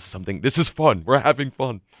enjoyable. This is fun. We're having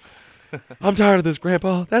fun. I'm tired of this,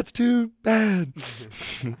 Grandpa. That's too bad.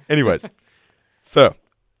 Anyways, so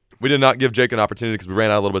we did not give Jake an opportunity because we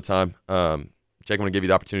ran out a little bit of time. Jake, I'm going to give you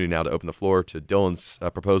the opportunity now to open the floor to Dylan's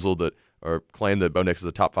proposal or claim that Bo Nix is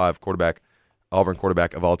a top 5 quarterback, Auburn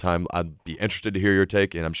quarterback of all time. I'd be interested to hear your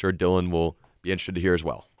take, and I'm sure Dylan will be interested to hear as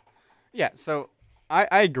well. Yeah, so I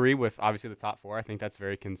agree with obviously the top 4. I think that's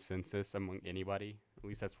very consensus among anybody, at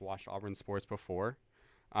least that's watched Auburn sports before.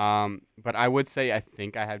 But I would say I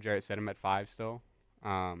think I have Jarrett Stidham at 5 still.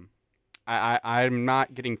 I'm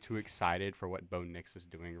not getting too excited for what Bo Nix is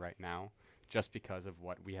doing right now, just because of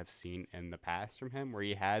what we have seen in the past from him, where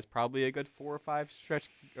he has probably a good 4 or 5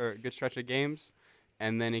 stretch of games,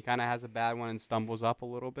 and then he kind of has a bad one and stumbles up a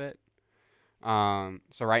little bit. So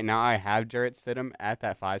right now I have Jarrett Stidham at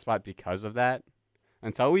that 5 spot because of that.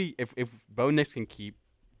 Until if Bo Nix can keep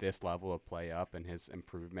this level of play up and his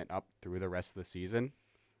improvement up through the rest of the season,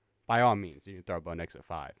 by all means, you can throw Bo Nix at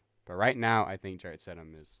 5. But right now, I think Jarrett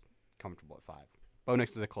Stidham is comfortable at 5. Bo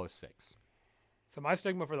Nix is a close 6. So my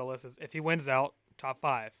stigma for the list is if he wins out, top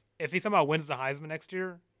 5. if he somehow wins the Heisman next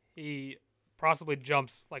year, he possibly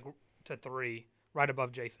jumps like to 3, right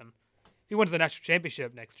above Jason. If he wins the national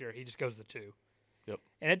championship next year, he just goes to 2. Yep.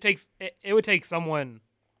 And it would take someone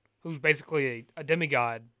who's basically a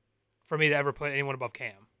demigod for me to ever put anyone above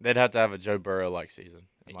Cam. They'd have to have a Joe Burrow-like season,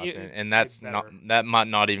 in my opinion. And that might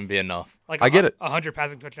not even be enough. Like I get it. 100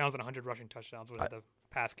 passing touchdowns and 100 rushing touchdowns would have to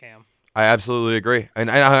pass Cam. I absolutely agree,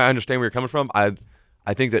 and I understand where you're coming from.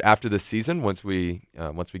 I think that after this season, once we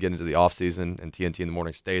get into the off season and TNT in the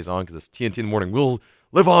morning stays on, because this TNT in the morning will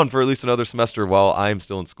live on for at least another semester while I'm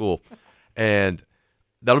still in school, and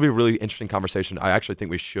that'll be a really interesting conversation. I actually think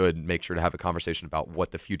we should make sure to have a conversation about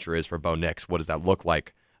what the future is for Bo Nix. What does that look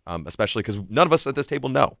like? Especially because none of us at this table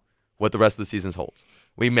know what the rest of the season holds.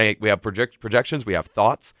 We have projections, we have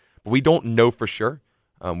thoughts, but we don't know for sure.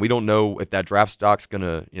 We don't know if that draft stock's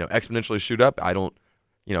gonna exponentially shoot up. I don't,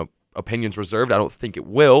 opinions reserved. I don't think it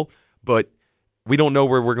will, but we don't know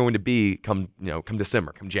where we're going to be come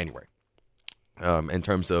December, come January, in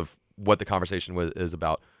terms of what the conversation is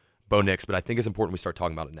about Bo Nix. But I think it's important we start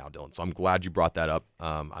talking about it now, Dylan. So I'm glad you brought that up.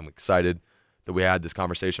 I'm excited that we had this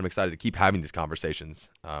conversation. I'm excited to keep having these conversations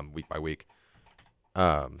week by week.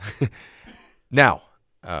 Now,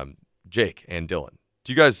 Jake and Dylan,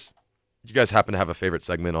 do you guys happen to have a favorite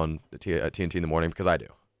segment on the TNT in the morning? Because I do.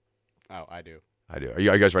 Oh, I do. Are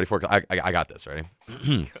you guys ready for it? I got this. Ready?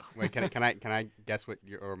 Wait, can I guess what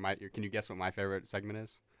can you guess what my favorite segment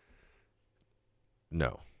is?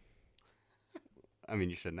 No. I mean,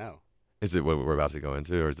 you should know. Is it what we're about to go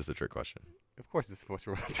into, or is this a trick question? Of course, this is what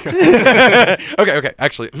we're about to go. Okay.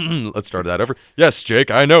 Actually, let's start that over. Yes,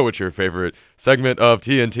 Jake, I know what your favorite segment of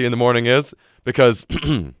TNT in the morning is, because,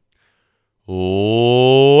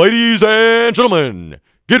 ladies and gentlemen,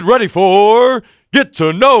 get ready for Get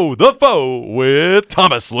to Know the Foe with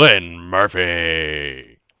Thomas Lynn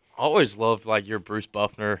Murphy. I always loved your Bruce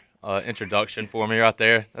Buffner introduction for me right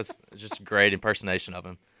there. That's just a great impersonation of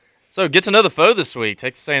him. So Get to Know the Foe this week.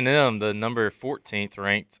 Texas A&M, the number 14th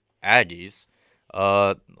ranked Aggies.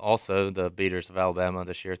 Also the beaters of Alabama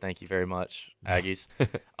this year. Thank you very much, Aggies.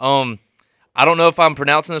 I don't know if I'm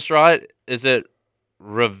pronouncing this right. Is it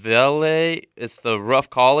Revelle? It's the rough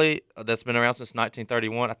collie that's been around since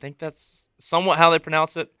 1931. I think that's somewhat how they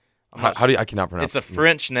pronounce it. How do you? I cannot pronounce it. It's a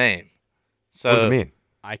French name. So what does it mean?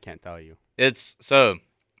 I can't tell you. It's the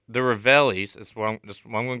Revelles is what I'm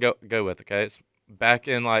going to go with. Okay, it's back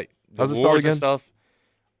in the How's it spelled wars again? and stuff.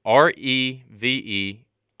 Revelles.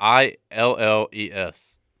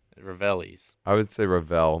 Revelles. I would say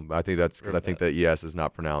Revel. I think that's because I think the ES is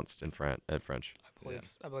not pronounced in French. I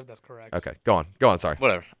believe that's correct. Okay, go on. Sorry.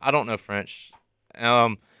 Whatever. I don't know French.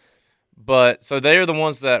 But so they are the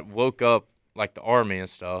ones that woke up the army and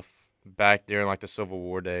stuff back during the Civil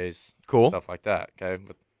War days. Cool. Stuff like that. Okay,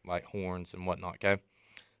 with horns and whatnot. Okay.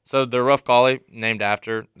 So the rough collie, named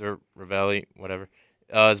after the Reveille, whatever,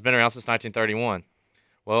 has been around since 1931.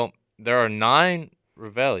 Well, there are 9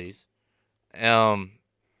 Revelles at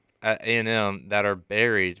A&M that are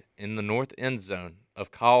buried in the north end zone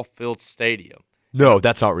of Kyle Field Stadium. No,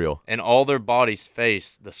 that's not real. And all their bodies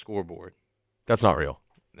face the scoreboard. That's not real.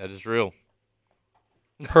 That is real.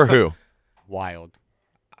 Per who? Wild.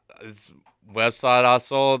 It's website I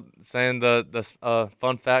saw saying the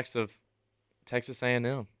fun facts of Texas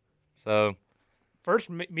A&M. So First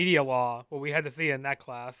media law, what we had to see in that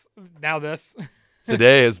class. Now this.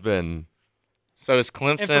 Today has been. So is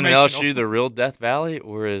Clemson and LSU the real Death Valley,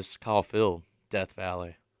 or is Kyle Field Death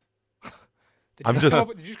Valley? Did you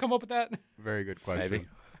just come up with that? Very good question.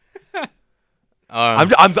 Maybe. I'm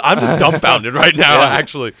just dumbfounded right now. Yeah.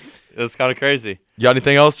 Actually, It's kind of crazy. you got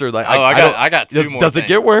anything else or I got two more. Does it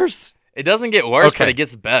get worse? It doesn't get worse, Okay. but it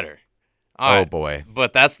gets better. All Oh right. boy.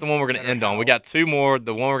 But that's the one we're going to end on. We got 2 more.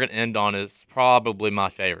 The one we're going to end on is probably my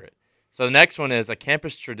favorite. So the next one is a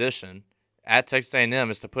campus tradition at Texas A&M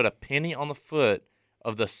is to put a penny on the foot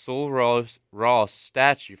of the Sul Ross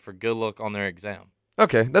statue for good luck on their exam.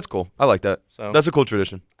 Okay, that's cool. I like that. So That's a cool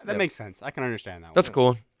tradition. That makes sense. I can understand that. That's one.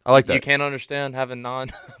 cool. I like that. You can't understand having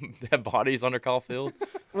 9 dead bodies under Kyle Field?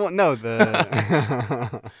 Well, no, I'm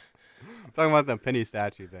talking about the penny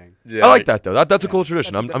statue thing. Yeah. I like that though. That's a cool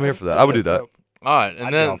tradition. I'm here for that. I would do that. All right, and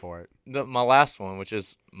I'd be all then for it. my last one, which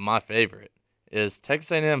is my favorite, is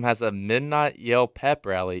Texas A&M has a midnight yell pep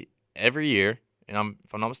rally every year, and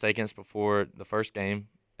if I'm not mistaken, it's before the first game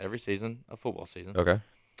every season of football season, Okay.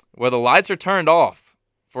 where the lights are turned off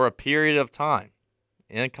for a period of time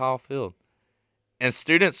in Kyle Field, and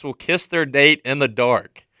students will kiss their date in the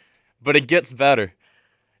dark. But it gets better.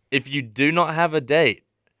 If you do not have a date,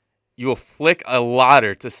 you will flick a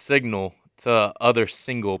lighter to signal to other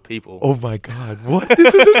single people. Oh my God! What?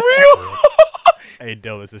 This isn't real. Hey,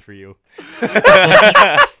 Dill, this is for you. This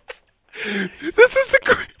is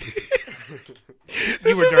the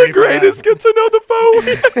this were is the dirty for that. greatest get to know the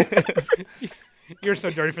phone. You're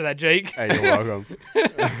so dirty for that, Jake. Hey, you're welcome.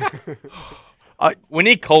 We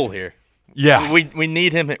need Cole here. Yeah. We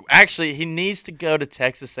need him. Actually, he needs to go to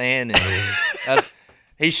Texas A&M.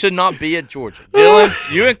 He should not be at Georgia.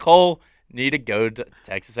 Dylan, you and Cole need to go to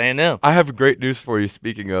Texas A&M. I have great news for you.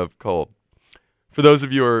 Speaking of Cole, for those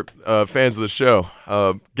of you who are fans of the show,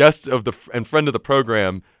 guest of and friend of the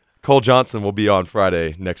program, Cole Johnson will be on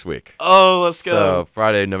Friday next week. Oh, let's go. So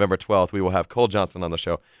Friday, November 12th, we will have Cole Johnson on the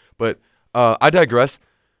show. But I digress.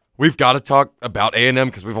 We've got to talk about A&M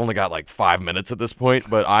because we've only got like 5 minutes at this point.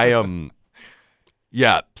 But I am,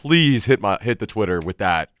 please hit the Twitter with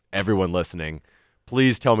that. Everyone listening,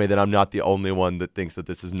 please tell me that I'm not the only one that thinks that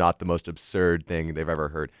this is not the most absurd thing they've ever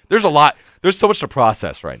heard. There's so much to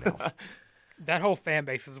process right now. That whole fan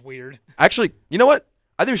base is weird. Actually, you know what?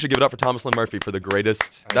 I think we should give it up for Thomas Lynn Murphy for the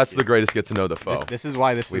greatest. That's the greatest get to know the foe. This is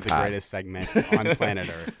why this was We've the had. greatest segment on planet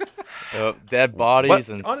Earth. Dead bodies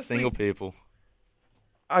and honestly, single people.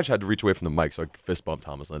 I just had to reach away from the mic so I could fist bump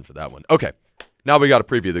Thomas Lynn for that one. Okay, now we got to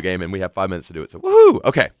preview the game and we have 5 minutes to do it. So woohoo!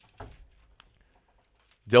 Okay,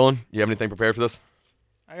 Dylan, you have anything prepared for this?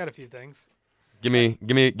 I got a few things. Give me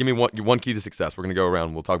one key to success. We're gonna go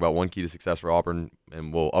around. We'll talk about one key to success for Auburn,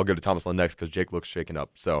 and I'll go to Thomas Lynn next because Jake looks shaken up.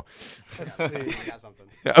 So, Let's see. I got something.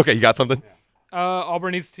 okay, you got something?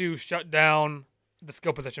 Auburn needs to shut down the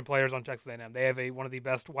skill position players on Texas A&M. They have one of the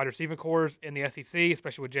best wide receiving cores in the SEC,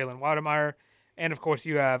 especially with Jalen Weidemeyer, and of course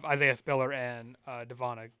you have Isaiah Spiller and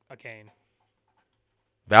Devon Akane.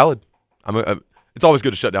 Valid. It's always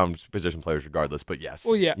good to shut down position players regardless, but yes.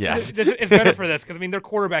 Well, yeah. Yes. It's better for this because, their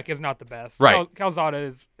quarterback is not the best. Right. Calzada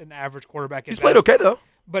is an average quarterback. He's played okay, though.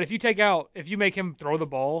 But if you make him throw the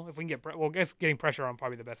ball, if we can I guess getting pressure on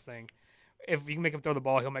probably the best thing. If you can make him throw the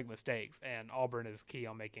ball, he'll make mistakes, and Auburn is key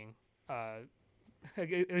on making, at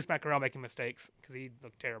least Matt Corral making mistakes because he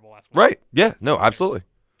looked terrible last week. Right. Yeah. No, absolutely.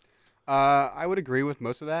 I would agree with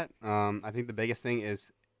most of that. I think the biggest thing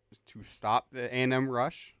is to stop the A&M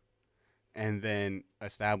rush and then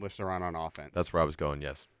establish the run on offense. That's where I was going,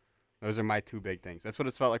 yes. Those are my two big things. That's what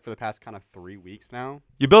it's felt like for the past kind of 3 weeks now.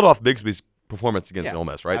 You build off Bigsby's performance against Yeah, Ole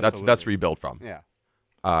Miss, right? absolutely. That's where you build from. Yeah.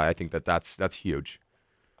 I think that's huge.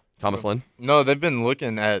 Thomas Lynn? No, they've been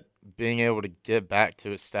looking at being able to get back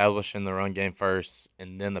to establishing the run game first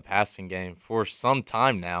and then the passing game for some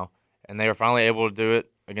time now, and they were finally able to do it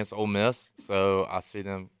against Ole Miss. So I see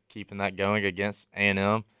them keeping that going against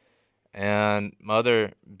A&M. And my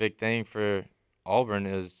other big thing for Auburn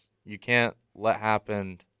is you can't let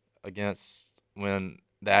happen against when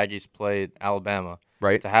the Aggies played Alabama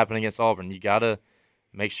Right. to happen against Auburn. You got to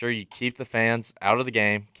make sure you keep the fans out of the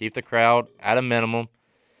game, keep the crowd at a minimum,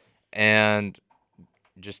 and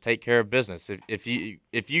just take care of business. If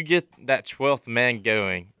you get that 12th man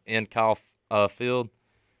going in Kyle Field,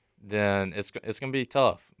 then it's gonna be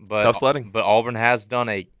tough. But Tough sledding. But Auburn has done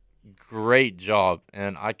a great job,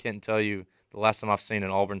 and I can't tell you the last time I've seen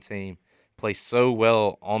an Auburn team play so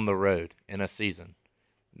well on the road in a season.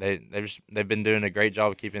 They've been doing a great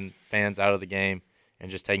job of keeping fans out of the game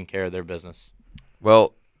and just taking care of their business.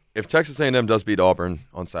 Well, if Texas A&M does beat Auburn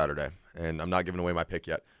on Saturday, and I'm not giving away my pick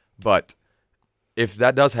yet, but if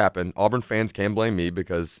that does happen, Auburn fans can blame me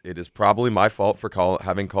because it is probably my fault for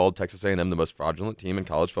having called Texas A&M the most fraudulent team in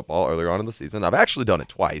college football earlier on in the season. I've actually done it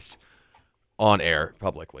twice on air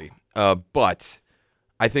publicly, but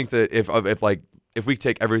I think that if we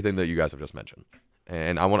take everything that you guys have just mentioned,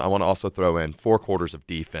 and I want to also throw in 4 quarters of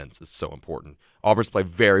defense is so important. Auburn's played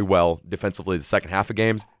very well defensively the second half of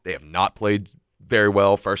games. They have not played very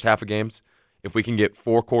well first half of games. If we can get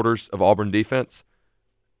 4 quarters of Auburn defense,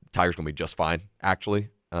 Tigers going to be just fine, actually.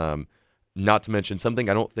 Not to mention something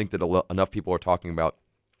I don't think that enough people are talking about,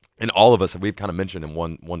 and all of us, we've kind of mentioned in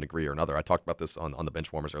one degree or another. I talked about this on the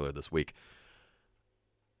bench warmers earlier this week.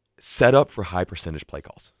 Set up for high percentage play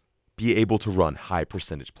calls. Be able to run high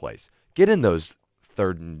percentage plays. Get in those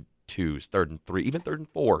 3rd and 2s, 3rd and 3, even 3rd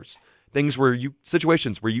and 4s.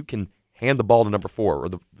 Situations where you can hand the ball to number 4 or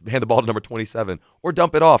hand the ball to number 27 or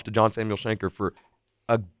dump it off to John Samuel Shanker for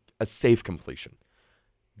a safe completion.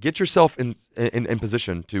 Get yourself in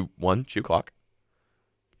position to, 1, shoot clock,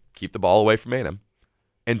 keep the ball away from A&M,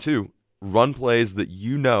 and 2, run plays that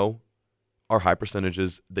you know are high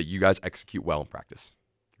percentages that you guys execute well in practice.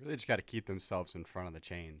 Really just got to keep themselves in front of the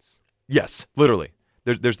chains. Yes, literally.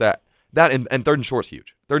 There's that and 3rd and short's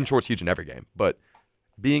huge. 3rd and short's huge in every game, but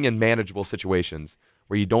being in manageable situations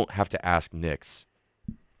where you don't have to ask Nix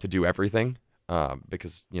to do everything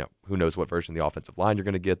because, who knows what version of the offensive line you're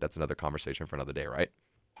going to get. That's another conversation for another day, right?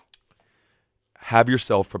 have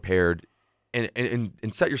yourself prepared and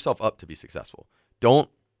set yourself up to be successful. Don't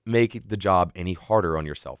make the job any harder on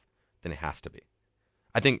yourself than it has to be.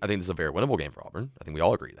 I think this is a very winnable game for Auburn. I think we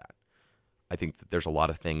all agree that. I think that there's a lot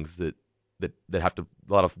of things that have to,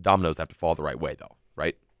 a lot of dominoes have to fall the right way, though,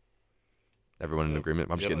 right? Everyone in agreement?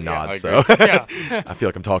 I'm just getting nods, so I feel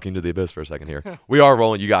like I'm talking to the abyss for a second here. We are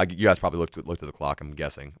rolling. You guys probably looked at the clock, I'm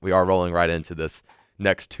guessing. We are rolling right into this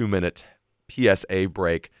next 2-minute PSA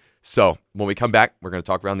break. So when we come back, we're going to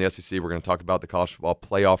talk around the SEC. We're going to talk about the college football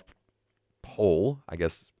playoff poll, I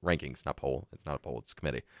guess rankings, not poll. It's not a poll, it's a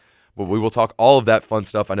committee. But we will talk all of that fun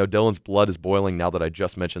stuff. I know Dylan's blood is boiling now that I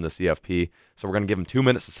just mentioned the CFP. So we're going to give him 2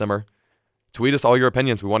 minutes to simmer. Tweet us all your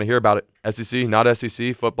opinions. We want to hear about it. SEC, not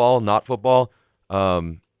SEC, football, not football,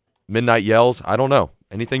 midnight yells. I don't know.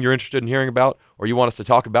 Anything you're interested in hearing about or you want us to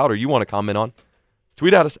talk about or you want to comment on,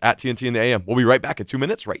 tweet at us at TNT in the AM. We'll be right back in 2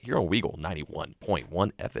 minutes right here on Weagle 91.1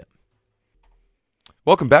 FM.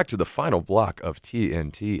 Welcome back to the final block of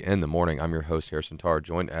TNT in the morning. I'm your host, Harrison Tarr,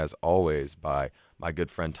 joined as always by my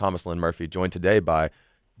good friend Thomas Lynn Murphy, joined today by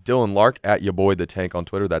Dylan Larck at your boy the Tank on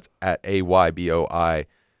Twitter. That's at AYBOI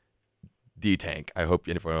the Tank. I hope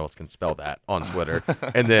anyone else can spell that on Twitter.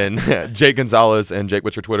 And then Jake Gonzalez. And Jake,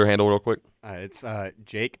 what's your Twitter handle real quick? It's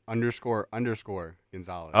Jake __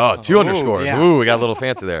 Gonzalez. Oh, two underscores. Yeah. Ooh, we got a little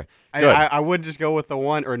fancy there. Good. I would just go with the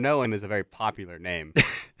one, or Nolan is a very popular name,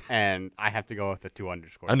 and I have to go with the 2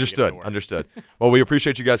 underscores. Understood. Well, we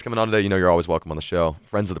appreciate you guys coming on today. You know you're always welcome on the show.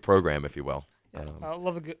 Friends of the program, if you will. I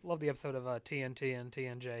love the episode of TNT and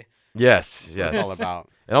TNJ. Yes. What it's all about.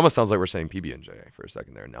 It almost sounds like we're saying PB&J for a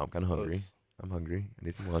second there. Now I'm kind of hungry. I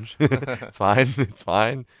need some lunch. It's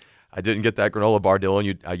fine. I didn't get that granola bar, Dylan.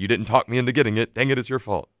 You didn't talk me into getting it. Dang it, it's your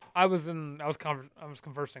fault. I was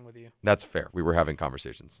conversing with you. That's fair. We were having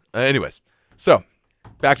conversations. Anyways, so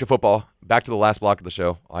back to football. Back to the last block of the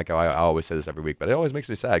show. Like I always say this every week, but it always makes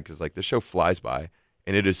me sad because like this show flies by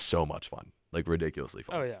and it is so much fun, like ridiculously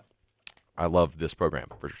fun. Oh yeah. I love this program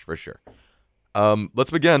for sure.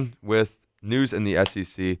 Let's begin with news in the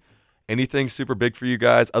SEC. Anything super big for you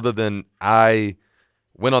guys other than I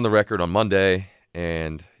went on the record on Monday,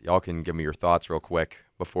 and y'all can give me your thoughts real quick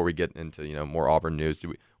before we get into more Auburn news.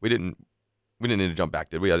 We didn't need to jump back,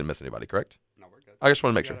 did we? I didn't miss anybody, correct? No, we're good. I just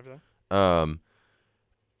want to make sure.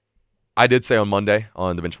 I did say on Monday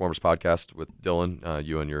on the Benchwarmers podcast with Dylan,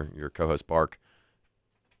 you and your co-host Bark,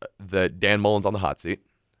 that Dan Mullen's on the hot seat.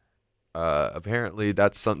 Apparently,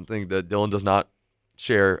 that's something that Dylan does not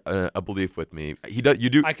share a belief with me. He does. You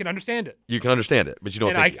do. I can understand it. You can understand it, but you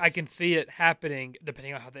don't. And I can see it happening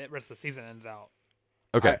depending on how the rest of the season ends out.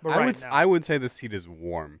 Okay. I would say the seat is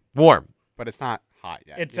warm, but it's not hot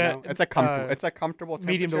yet. It's a comfortable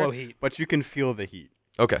temperature, medium to low heat, but you can feel the heat.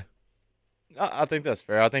 Okay. I think that's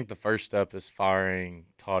fair. I think the first step is firing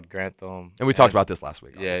Todd Grantham. And we talked about this last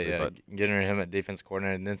week. But getting him at defense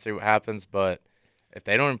coordinator and then see what happens. But if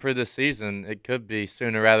they don't improve this season, it could be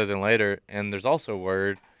sooner rather than later. And there's also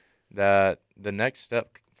word that the next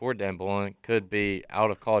step for Dan Mullen could be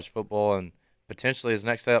out of college football, and potentially his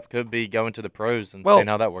next step could be going to the pros and seeing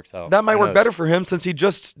how that works out. That might work better for him since he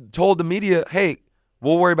just told the media, hey,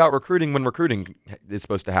 we'll worry about recruiting when recruiting is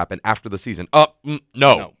supposed to happen after the season.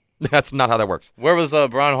 No. That's not how that works. Where was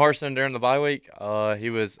Brian Harsin during the bye week?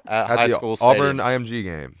 He was at high school Auburn stadiums. IMG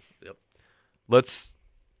game. Yep.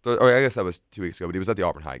 I guess that was 2 weeks ago, but he was at the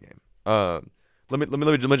Auburn High game. Let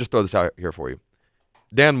me just throw this out here for you.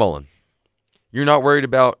 Dan Mullen, you're not worried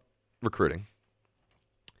about recruiting.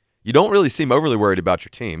 You don't really seem overly worried about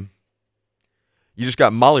your team. You just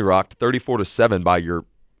got mollyrocked 34-7 by your,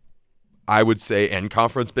 I would say,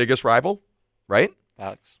 in-conference biggest rival, right?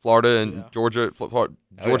 Facts. Florida and Georgia.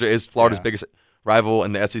 Georgia is Florida's biggest rival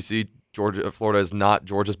in the SEC. Florida is not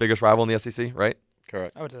Georgia's biggest rival in the SEC, right?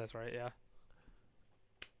 Correct. I would say that's right, yeah.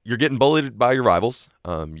 You're getting bullied by your rivals.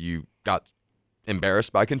 You got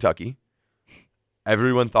embarrassed by Kentucky.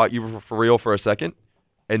 Everyone thought you were for real for a second,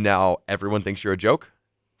 and now everyone thinks you're a joke.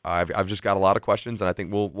 I've just got a lot of questions, and I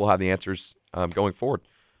think we'll have the answers going forward.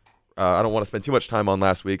 I don't want to spend too much time on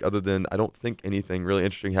last week, other than I don't think anything really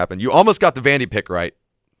interesting happened. You almost got the Vandy pick right,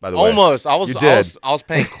 by the way. Almost. I was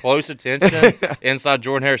paying close attention inside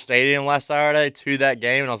Jordan-Hare Stadium last Saturday to that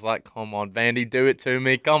game, and I was like, come on, Vandy, do it to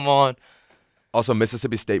me. Come on. Also,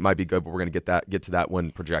 Mississippi State might be good, but we're going to get to that when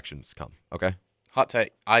projections come, okay? Hot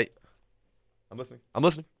take. I'm listening.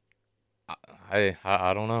 I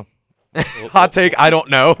don't know. Hot take, I don't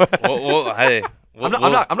know. Hey. I'm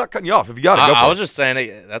not cutting you off. If you got it, go for it. I was just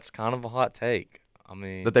saying that's kind of a hot take. I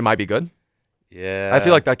mean, that they might be good? Yeah. I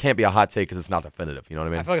feel like that can't be a hot take because it's not definitive. You know what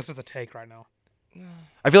I mean? I feel like it's just a take right now.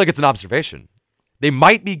 I feel like it's an observation. They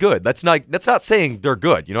might be good. That's not saying they're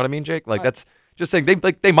good. You know what I mean, Jake? Like that's Just saying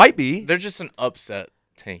they might be. They're just an upset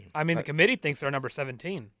team. I mean, the committee thinks they're number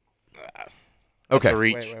 17. That's Okay. a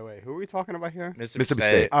reach. Wait. Who are we talking about here? Mississippi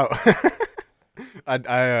State. Oh,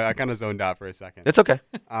 I kind of zoned out for a second. It's okay.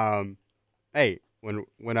 Hey, when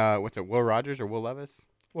what's it? Will Rogers or Will Levis?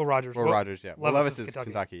 Will Rogers. Will Rogers, yeah. Will Levis Levis is is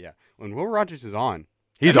Kentucky, yeah. When Will Rogers is on,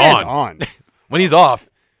 He's that man's on. on. When he's off,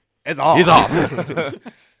 It's on. he's off.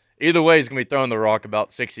 Either way, he's gonna be throwing the rock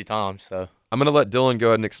about 60 times. So I'm gonna let Dylan go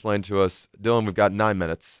ahead and explain to us. Dylan, we've got 9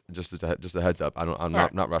 minutes. Just a heads up. I'm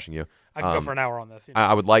right. not rushing you. I can go for an hour on this.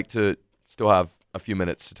 I would like to still have a few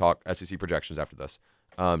minutes to talk SEC projections after this.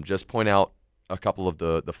 Just point out a couple of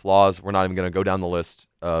the flaws. We're not even going to go down the list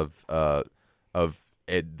of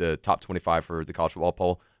the top 25 for the college football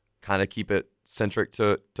poll. Kind of keep it centric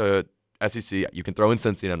to SEC. You can throw in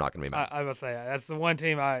Cincy, and I'm not going to be mad. I will say that's the one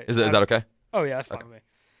team I. Is that okay? Oh yeah, that's fine with me.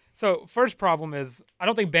 So first problem is I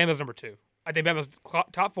don't think Bama's number 2. I think Bama's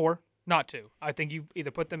top 4, not 2. I think you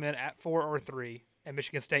either put them in at 4 or 3, and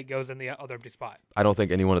Michigan State goes in the other empty spot. I don't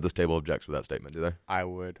think anyone at this table objects with that statement, do they? I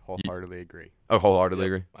would wholeheartedly agree. Oh, wholeheartedly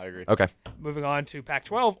agree. I agree. Okay, Moving on to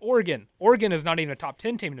Pac-12, Oregon. Oregon is not even a top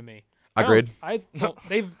 10 team to me. agreed.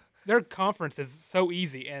 Their conference is so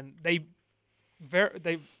easy, and they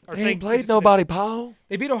ain't played nobody, Paul.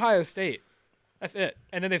 They beat Ohio State. That's it.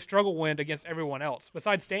 And then they've struggle win against everyone else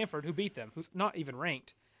besides Stanford, who beat them, who's not even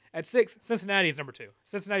ranked. At 6, Cincinnati is number 2.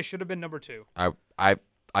 Cincinnati should have been number 2.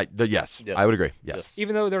 Yes, Yep. I would agree. Yes.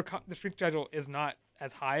 Even though the strength schedule is not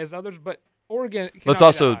as high as others, but Oregon. Let's cannot be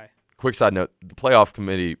also that high. quick side note: the playoff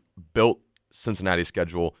committee built Cincinnati's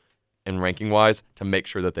schedule and ranking wise to make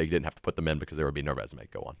sure that they didn't have to put them in because there would be no resume.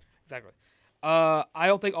 Go on. Exactly. I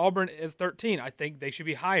don't think Auburn is 13. I think they should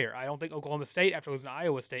be higher. I don't think Oklahoma State, after losing to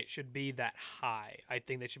Iowa State, should be that high. I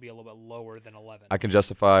think they should be a little bit lower than 11. I can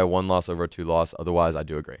justify a 1 loss over a 2 loss. Otherwise, I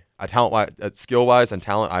do agree. Skill wise and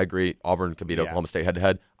talent, I agree. Auburn could beat Oklahoma State head to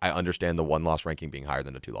head. I understand the 1 loss ranking being higher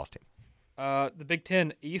than a 2 loss team. The Big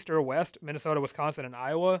Ten, East or West, Minnesota, Wisconsin, and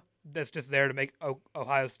Iowa. That's just there to make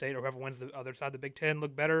Ohio State or whoever wins the other side of the Big Ten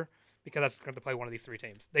look better because that's going to play one of these 3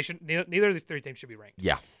 teams. They should neither of these 3 teams should be ranked.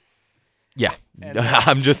 Yeah. And,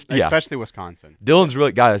 I'm just Especially Wisconsin. Dylan's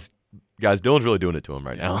really guys. Dylan's really doing it to him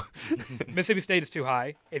right now. Mississippi State is too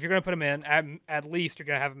high. If you're going to put them in, at least you're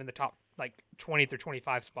going to have them in the top 20 through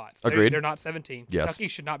 25 spots. Agreed. They're not 17. Yes. Kentucky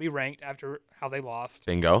should not be ranked after how they lost.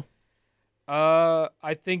 Bingo.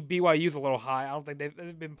 I think BYU's a little high. I don't think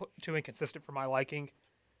they've been too inconsistent for my liking.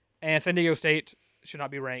 And San Diego State should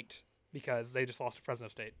not be ranked because they just lost to Fresno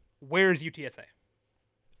State. Where's UTSA?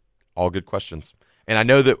 All good questions. And I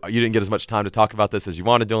know that you didn't get as much time to talk about this as you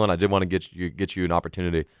wanted, Dylan. I did want to get you an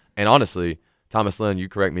opportunity. And honestly, Thomas Lynn, you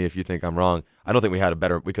correct me if you think I'm wrong. I don't think we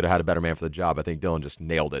could have had a better man for the job. I think Dylan just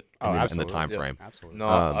nailed it in the time frame. Absolutely. No,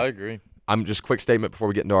 I agree. I'm just quick statement before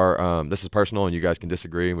we get into our this is personal and you guys can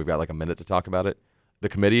disagree. We've got like a minute to talk about it. The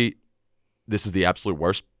committee, this is the absolute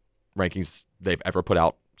worst rankings they've ever put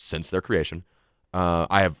out since their creation.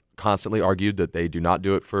 I have constantly argued that they do not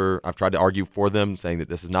do it I've tried to argue for them, saying that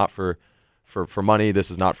this is not for money.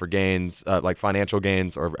 This is not for gains, like financial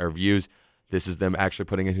gains or views. This is them actually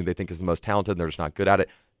putting in who they think is the most talented, and they're just not good at it.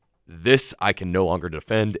 This I can no longer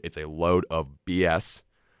defend. It's a load of BS.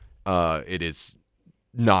 It is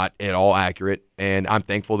not at all accurate, and I'm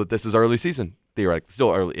thankful that this is early season, theoretically.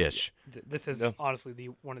 Still early-ish. This is honestly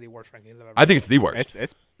one of the worst rankings I've ever I think it's the worst.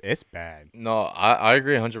 It's bad. No, I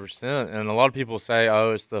agree 100%. And a lot of people say,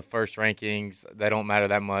 oh, it's the first rankings. They don't matter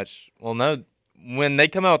that much. Well, no. When they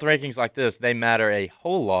come out with rankings like this, they matter a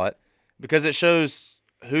whole lot because it shows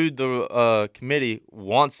who the committee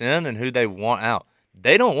wants in and who they want out.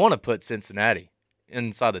 They don't want to put Cincinnati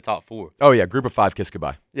inside the top 4. Oh, yeah, group of 5, kiss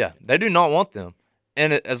goodbye. Yeah, they do not want them.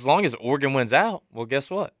 And as long as Oregon wins out, well, guess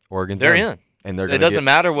what? They're in. And they're It going to doesn't get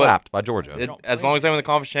matter what- slapped by Georgia. As long as they win the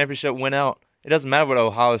conference championship, win out, it doesn't matter what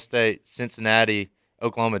Ohio State, Cincinnati,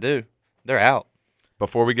 Oklahoma do. They're out.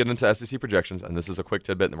 Before we get into SEC projections, and this is a quick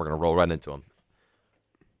tidbit, and then we're going to roll right into them.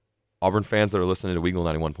 Auburn fans that are listening to Weagle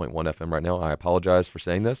 91.1 FM right now, I apologize for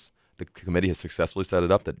saying this. The committee has successfully set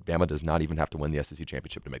it up that Bama does not even have to win the SEC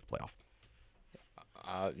championship to make the playoff.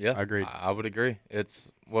 Yeah, Agreed. I would agree.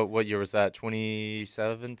 It's what year was that?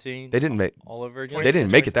 2017. They didn't make. all over again. They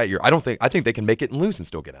didn't make it that year. I think they can make it and lose and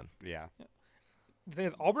still get in. Yeah. The thing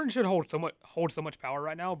is, Auburn should hold so much power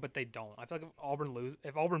right now, but they don't. I feel like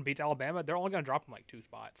if Auburn beats Alabama, they're only going to drop them 2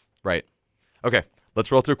 spots. Right. Okay.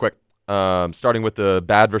 Let's roll through quick. Starting with the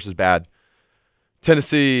bad versus bad.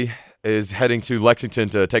 Tennessee is heading to Lexington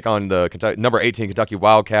to take on the number 18 Kentucky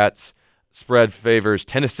Wildcats. Spread favors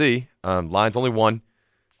Tennessee. Line's only 1.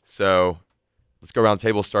 So let's go around the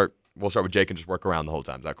table. We'll start with Jake and just work around the whole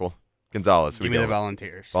time. Is that cool? Gonzalez, who Give we me the going?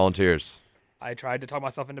 Volunteers. Volunteers. I tried to talk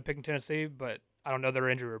myself into picking Tennessee, but I don't know their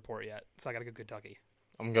injury report yet, so I got to go Kentucky.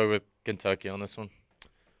 I'm going to go with Kentucky on this one.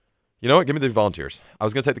 You know what? Give me the Volunteers. I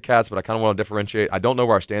was going to take the Cats, but I kind of want to differentiate. I don't know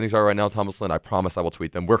where our standings are right now, Thomas Lynn. I promise I will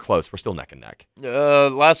tweet them. We're close. We're still neck and neck.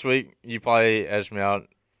 Last week, you probably edged me out.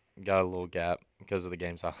 Got a little gap because of the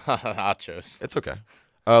games I chose. It's okay.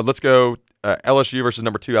 Let's go LSU versus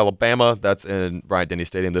number 2 Alabama. That's in Bryant-Denny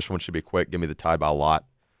Stadium. This one should be quick. Give me the tie by a lot.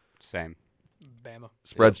 Same. Bama.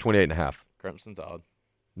 Spread's 28.5. Crimson's odd.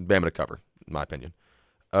 Bama to cover, in my opinion.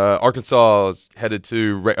 Arkansas is headed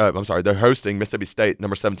to they're hosting Mississippi State,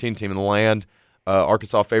 number 17 team in the land.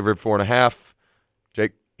 Arkansas favored 4.5.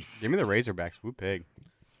 Jake? Give me the Razorbacks. Woo pig.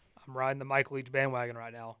 I'm riding the Mike Leach bandwagon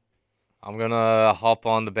right now. I'm going to hop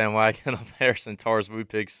on the bandwagon of Harrison Tarr's Woo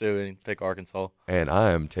Pig Stew and pick Arkansas. And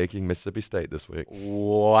I am taking Mississippi State this week.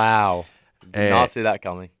 Wow. Did not see that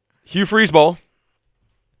coming. Hugh Freeze Bowl.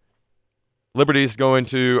 Liberty's going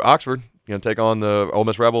to Oxford. Going to take on the Ole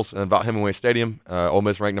Miss Rebels in Vaught Hemingway Stadium. Ole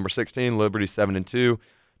Miss ranked number 16. Liberty 7-2.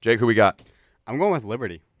 Jake, who we got? I'm going with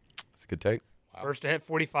Liberty. That's a good take. Wow. First to hit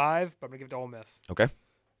 45, but I'm going to give it to Ole Miss. Okay.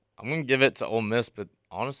 I'm going to give it to Ole Miss, but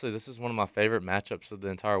honestly, this is one of my favorite matchups of the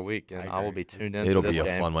entire week, and I will be tuned in It'll to this be a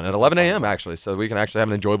game. fun one. At 11 a.m., actually, so we can actually have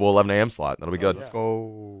an enjoyable 11 a.m. slot. That'll be good. Let's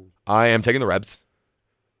go. I am taking the Rebs.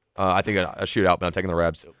 I think a shootout, but I'm taking the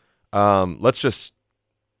Rebs. Let's just –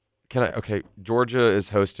 okay, Georgia is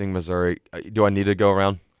hosting Missouri. Do I need to go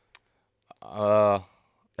around?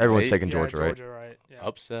 Everyone's taking Georgia, right? Georgia, right? Yeah.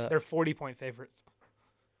 Upset. They're 40-point favorites.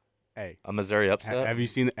 Hey, A Missouri upset? have you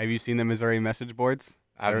seen the Missouri message boards?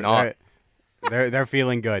 I have not. They're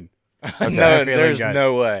feeling good. No, They're feeling there's good.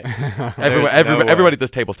 no way. Everybody at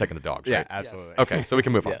this table is taking the dogs, Yeah, right? absolutely. Okay, so we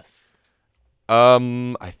can move on. Yes.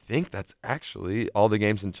 I think that's actually all the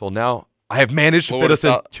games until now. I have managed to fit us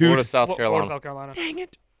in two. Florida, South Florida, Carolina. South Carolina. Dang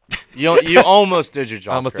it. You almost did your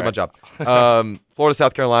job. I almost did my correct. job. Florida,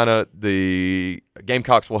 South Carolina. The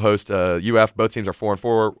Gamecocks will host UF. Both teams are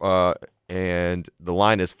 4-4, and the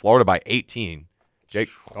line is Florida by 18. Jake,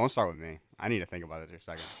 Don't start with me. I need to think about it for a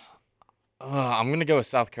second. I'm gonna go with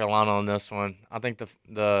South Carolina on this one. I think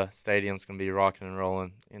the stadium's gonna be rocking and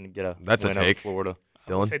rolling and get a That's a win over take. Florida.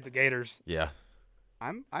 Dylan. Take the Gators. Yeah.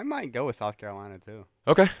 I might go with South Carolina too.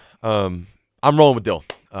 Okay. I'm rolling with Dill.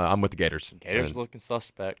 I'm with the Gators. Gators And looking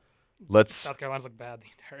suspect. let's. South Carolina's look bad the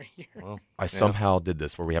entire year. Well, I somehow did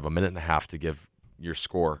this where we have a minute and a half to give your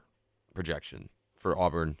score projection for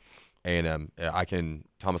Auburn, A&M. I can.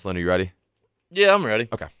 Thomas Lynn, are you ready? yeah, I'm ready.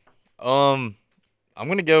 Okay. I'm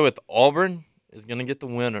gonna go with Auburn is gonna get the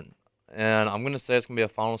win, and I'm gonna say it's gonna be a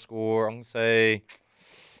final score. I'm gonna say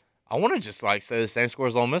I want to just say the same score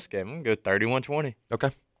as Ole Miss game. I'm gonna go 31-20. Okay.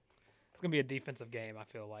 It's going to be a defensive game, I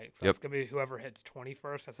feel like. So Yep. it's going to be whoever hits 20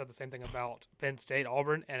 first. I said the same thing about Penn State,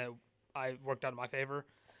 Auburn, and I worked out in my favor.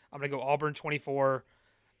 I'm going to go Auburn 24,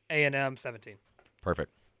 A&M 17.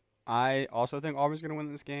 Perfect. I also think Auburn's going to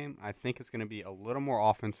win this game. I think it's going to be a little more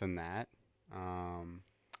offense than that,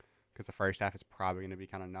 because the first half is probably going to be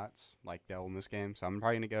kind of nuts, like the Ole Miss game. So I'm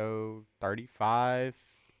probably going to go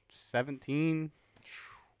 35-17.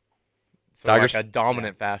 So Tigers? like a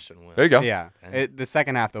dominant fashion win. There you go. Yeah, Okay. the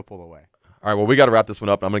second half they'll pull away. All right, well, we got to wrap this one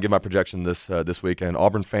up. I'm going to give my projection this weekend.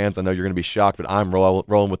 Auburn fans, I know you're going to be shocked, but I'm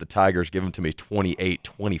rolling with the Tigers. Give them to me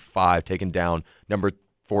 28-25, taking down number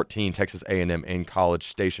 14 Texas A&M in College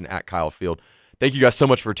Station at Kyle Field. Thank you guys so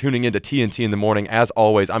much for tuning in to TNT in the morning. As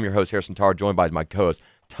always, I'm your host, Harrison Tarr, joined by my co-host,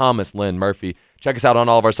 Thomas Lynn Murphy. Check us out on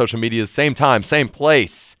all of our social medias. Same time, same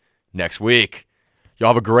place next week. Y'all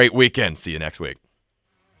have a great weekend. See you next week.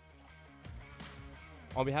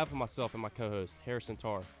 On behalf of myself and my co-host, Harrison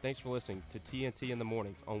Tarr, thanks for listening to TNT in the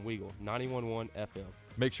Mornings on Weagle 91.1 FM.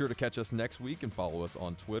 Make sure to catch us next week and follow us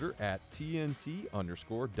on Twitter at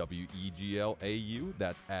TNT_WEGLAU.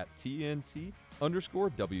 That's at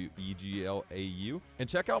TNT_WEGLAU. And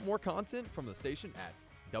check out more content from the station at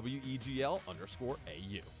WEGL_AU.